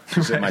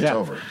 It's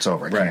over. It's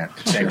over. I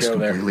can't go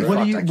there.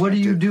 What do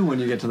you do when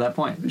you get to that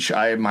point?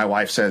 My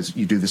wife says,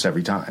 you do this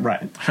every time.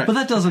 Right. But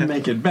that doesn't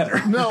make it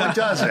better. No, it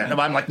doesn't. And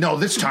I'm like, no,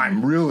 this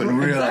time, really.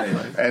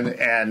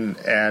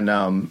 And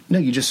no,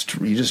 you just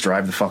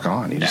drive the fuck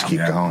on. You just keep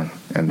going.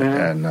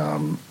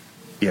 The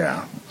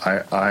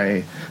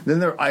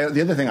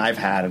other thing I've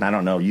had, and I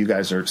don't know, you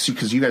guys are,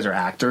 because you guys are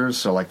actors,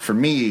 so like for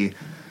me,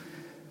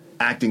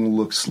 acting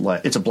looks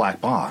like it's a black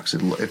box.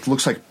 It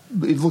looks like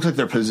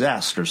they're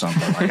possessed or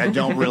something. Like I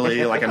don't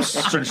really like. I'm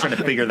sort of trying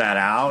to figure that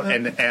out.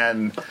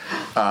 And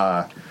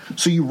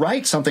so you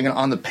write something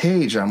on the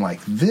page, and I'm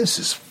like, this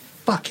is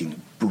fucking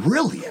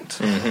brilliant.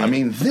 Mm-hmm. I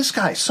mean, this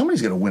guy,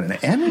 somebody's going to win an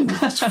Emmy with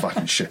this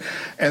fucking shit.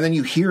 And then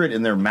you hear it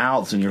in their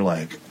mouths, and you're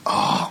like,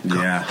 oh,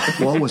 God,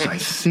 what was I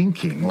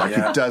thinking? Like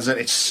it doesn't.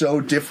 It's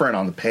so different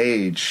on the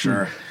page.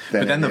 Sure.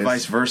 But then the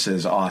vice versa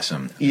is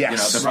awesome. Yes. You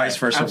know, the vice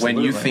versa,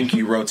 when you think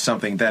you wrote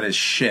something that is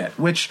shit,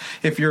 which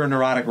if you're a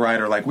neurotic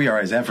writer like we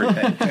are is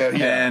everything.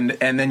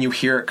 And then you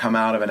hear it come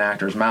out of an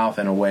actor's mouth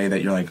in a way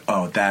that you're like,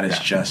 oh, that is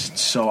just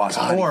so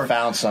awesome. God, or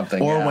found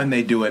something. Or when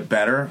they do it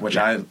better, which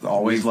I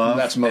always love.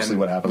 That's mostly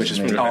what happens. Which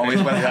is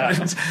always what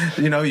happens.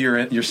 You know,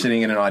 you're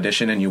sitting in an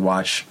audition and you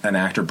watch an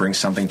actor bring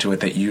something to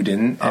it that you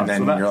didn't, and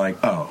then you're like,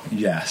 oh,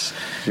 yes.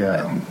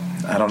 Yeah.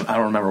 I don't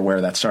remember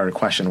where that started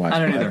question-wise. I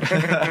don't either.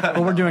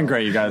 But we're doing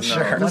great, you guys.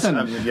 Sure.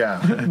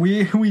 Listen,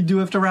 we do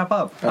have to wrap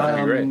up.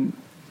 Great.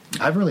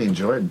 I've really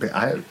enjoyed.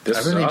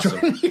 This is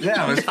awesome.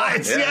 Yeah, it was fun.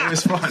 It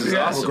was fun.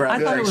 Yeah, I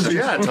thought it was.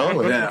 Yeah,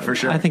 totally. Yeah, for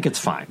sure. I think it's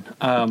fine.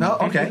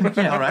 Okay.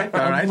 Yeah. All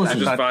right. Listen,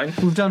 just fine.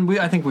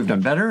 I think we've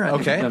done better. All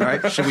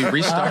right. Should we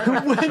restart?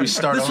 Should we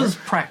start This over? was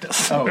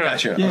practice. Oh,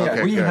 gotcha. Yeah,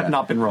 Okay, we good. have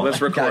not been rolling.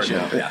 Let's record.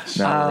 Gotcha. Yes.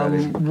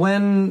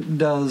 When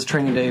does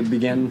training day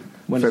begin?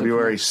 When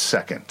February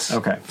 2nd.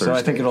 Okay, so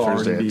I think it'll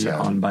already be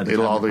on by the time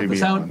it'll we already put this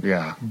be out. on.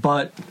 Yeah,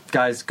 but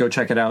guys, go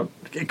check it out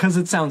because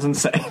it sounds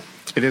insane.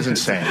 It is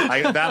insane.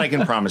 I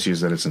can promise you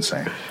that it's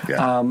insane.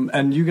 Yeah.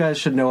 And you guys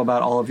should know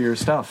about all of your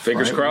stuff.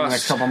 Fingers crossed. In the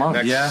next couple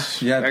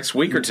months. Next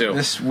week or two.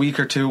 This week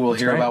or two, we'll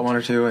hear about one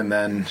or two, and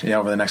then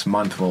over the next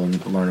month, we'll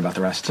learn about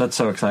the rest. That's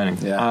so exciting.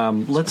 Yeah.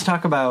 Let's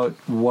talk about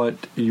what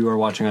you are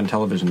watching on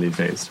television these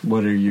days.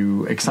 What are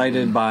you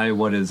excited by?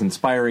 What is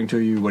inspiring to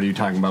you? What are you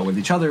talking about with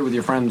each other, with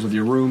your friends, with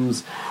your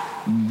rooms?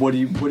 What do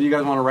you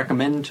guys want to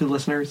recommend to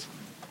listeners?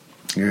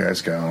 You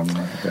guys go.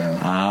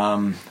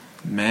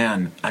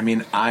 Man, I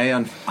mean, I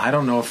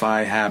don't know if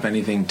I have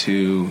anything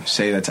to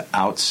say that's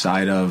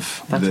outside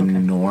of the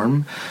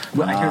norm.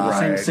 Well, I hear the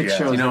same Right, 6 yeah.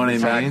 shows. You know what I mean?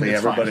 Exactly.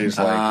 It's Everybody's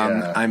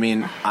like, I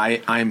mean,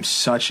 I'm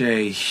such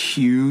a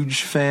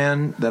huge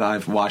fan that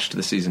I've watched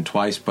the season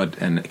twice,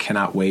 and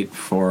cannot wait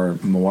for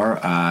more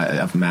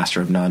of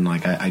Master of None.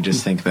 Like, I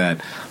just think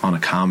that on a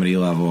comedy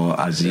level,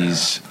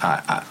 Aziz,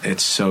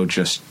 it's so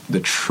just the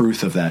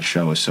truth of that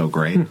show is so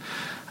great.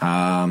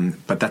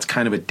 But that's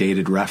kind of a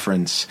dated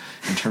reference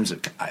in terms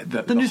of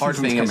the new hard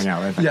season's thing coming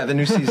out, I think. Yeah, the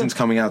new season's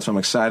coming out, so I'm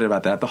excited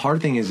about that. The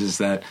hard thing is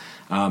that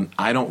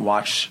I don't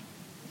watch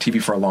TV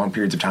for long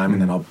periods of time,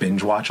 and then I'll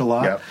binge watch a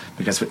lot Yep.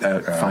 because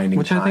finding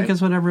Which time. I think is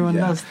what everyone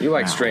does. You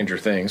like now. Stranger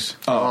Things.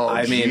 Oh,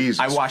 I mean, Jesus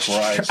I watched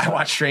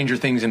Christ. Stranger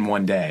Things in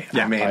one day.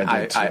 Yeah, I mean,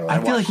 I did too.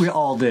 I feel like we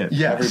all did.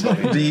 yeah,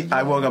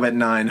 I woke up at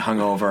 9,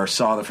 hungover,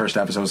 saw the first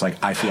episode, was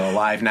like, I feel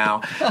alive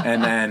now,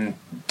 and then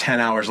 10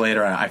 hours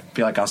later, I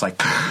feel like I was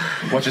like,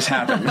 what just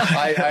happened?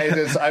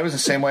 I was the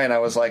same way, and I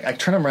was like, I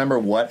trying to remember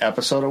what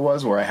episode it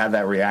was where I had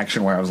that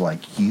reaction where I was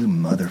like, you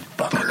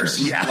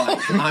motherfuckers. Yeah,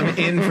 like, I'm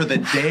in for the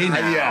day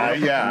now.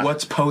 Yeah.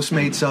 What's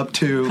Postmates up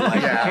to?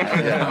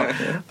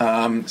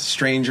 Like,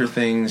 Stranger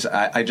Things.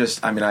 I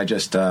just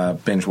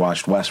binge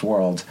watched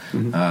Westworld,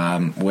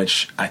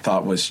 which I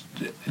thought was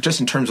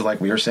just in terms of,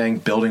 like we were saying,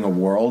 building a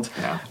world.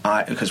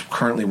 Because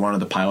currently one of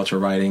the pilots we're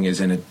writing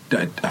is in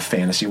a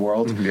fantasy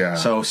world. Yeah.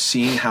 So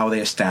seeing how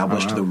they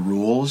established the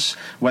rules,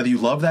 whether you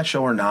love that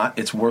show or not,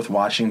 it's worth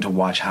watching to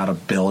watch how to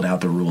build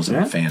out the rules of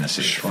a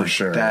fantasy. For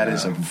sure. That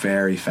is a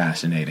very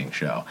fascinating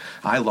show.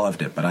 I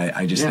loved it, but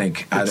I just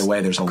think either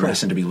way, there's a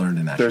lesson to be learned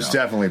in that There's show.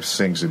 definitely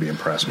things to be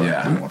impressed by.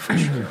 Yeah. That one, for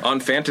sure. On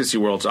Fantasy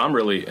Worlds, I'm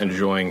really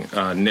enjoying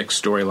Nick's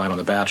storyline on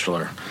The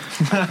Bachelor.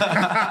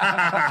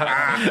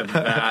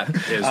 That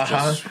is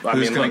just,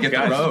 Who's gonna get the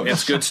guys, rose?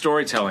 it's good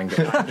storytelling.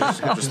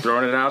 I'm just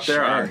throwing it out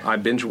there. Sure. I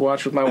binge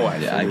watch with my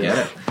wife.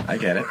 Yeah, I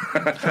get it.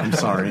 I'm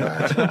sorry.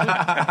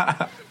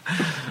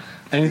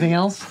 Anything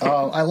else?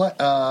 I like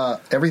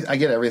I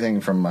get everything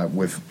from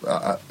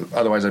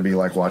otherwise I'd be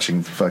like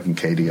watching fucking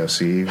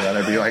KDOC, but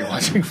I'd be like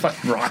watching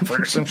fucking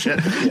Rockford or some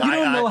shit. You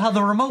don't know how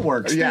the remote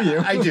works, do you?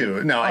 I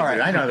do. No, I do.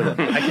 right. I know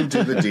I can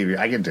do the DV.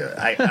 I can do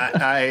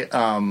it.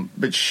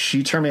 But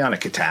she turned me on a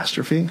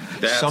Catastrophe.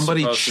 That's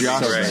Somebody supposed to be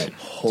just great.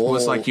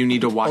 was like, you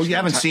need to watch. Oh, you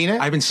haven't seen it?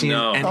 I haven't seen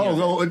No. any of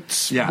it. Oh,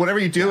 it's Yeah. whatever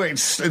you do.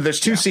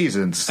 There's 2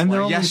 seasons. And they're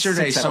only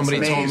Yesterday, 6 somebody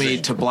episodes. told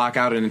me to block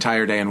out an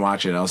entire day and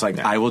watch it. I was like,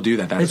 I will do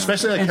that. That's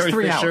Especially like It's Carrie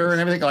 3 Fisher hours. and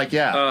everything. Like,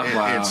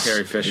 Wow.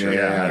 Carrie Fisher.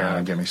 Yeah,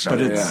 don't get me But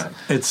started.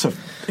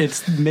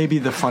 it's maybe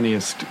the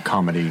funniest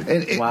comedy.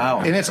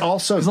 Wow. And it's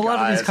also Because a lot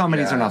of these guys-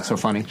 comedies yeah. are not so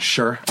funny.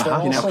 sure. They're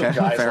also Okay.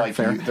 guys Fair. like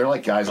Fair. you, they're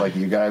like guys like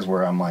you guys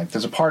where I'm like,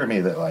 there's a part of me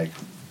that like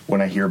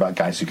when I hear about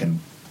guys who can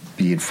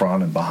be in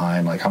front and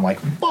behind, like I'm like,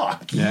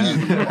 fuck you.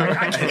 Like,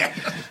 I can't.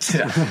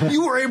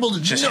 You were able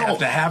to Just no, have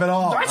to have it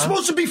all. That's huh?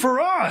 supposed to be for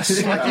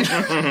us. Like,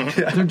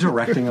 They're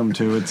directing them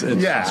too. It's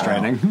Yeah.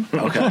 frustrating.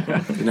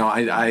 Okay. No,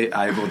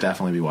 I will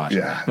definitely be watching.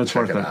 yeah, That's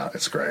check worth it it. out.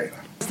 It's great.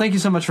 Thank you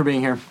so much for being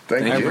here.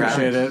 Thank I you.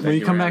 appreciate it. Will you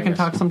you come for back and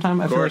having talk sometime?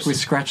 I feel like course. we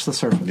scratched the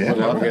surface. Yeah,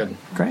 That'd be good.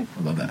 Great.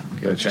 I love that.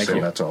 Good. Thank Say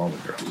you. that to all the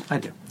girls. I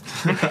do.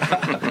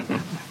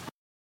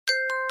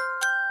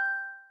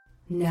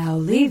 Now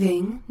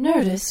leaving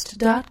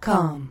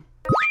Nerdist.com.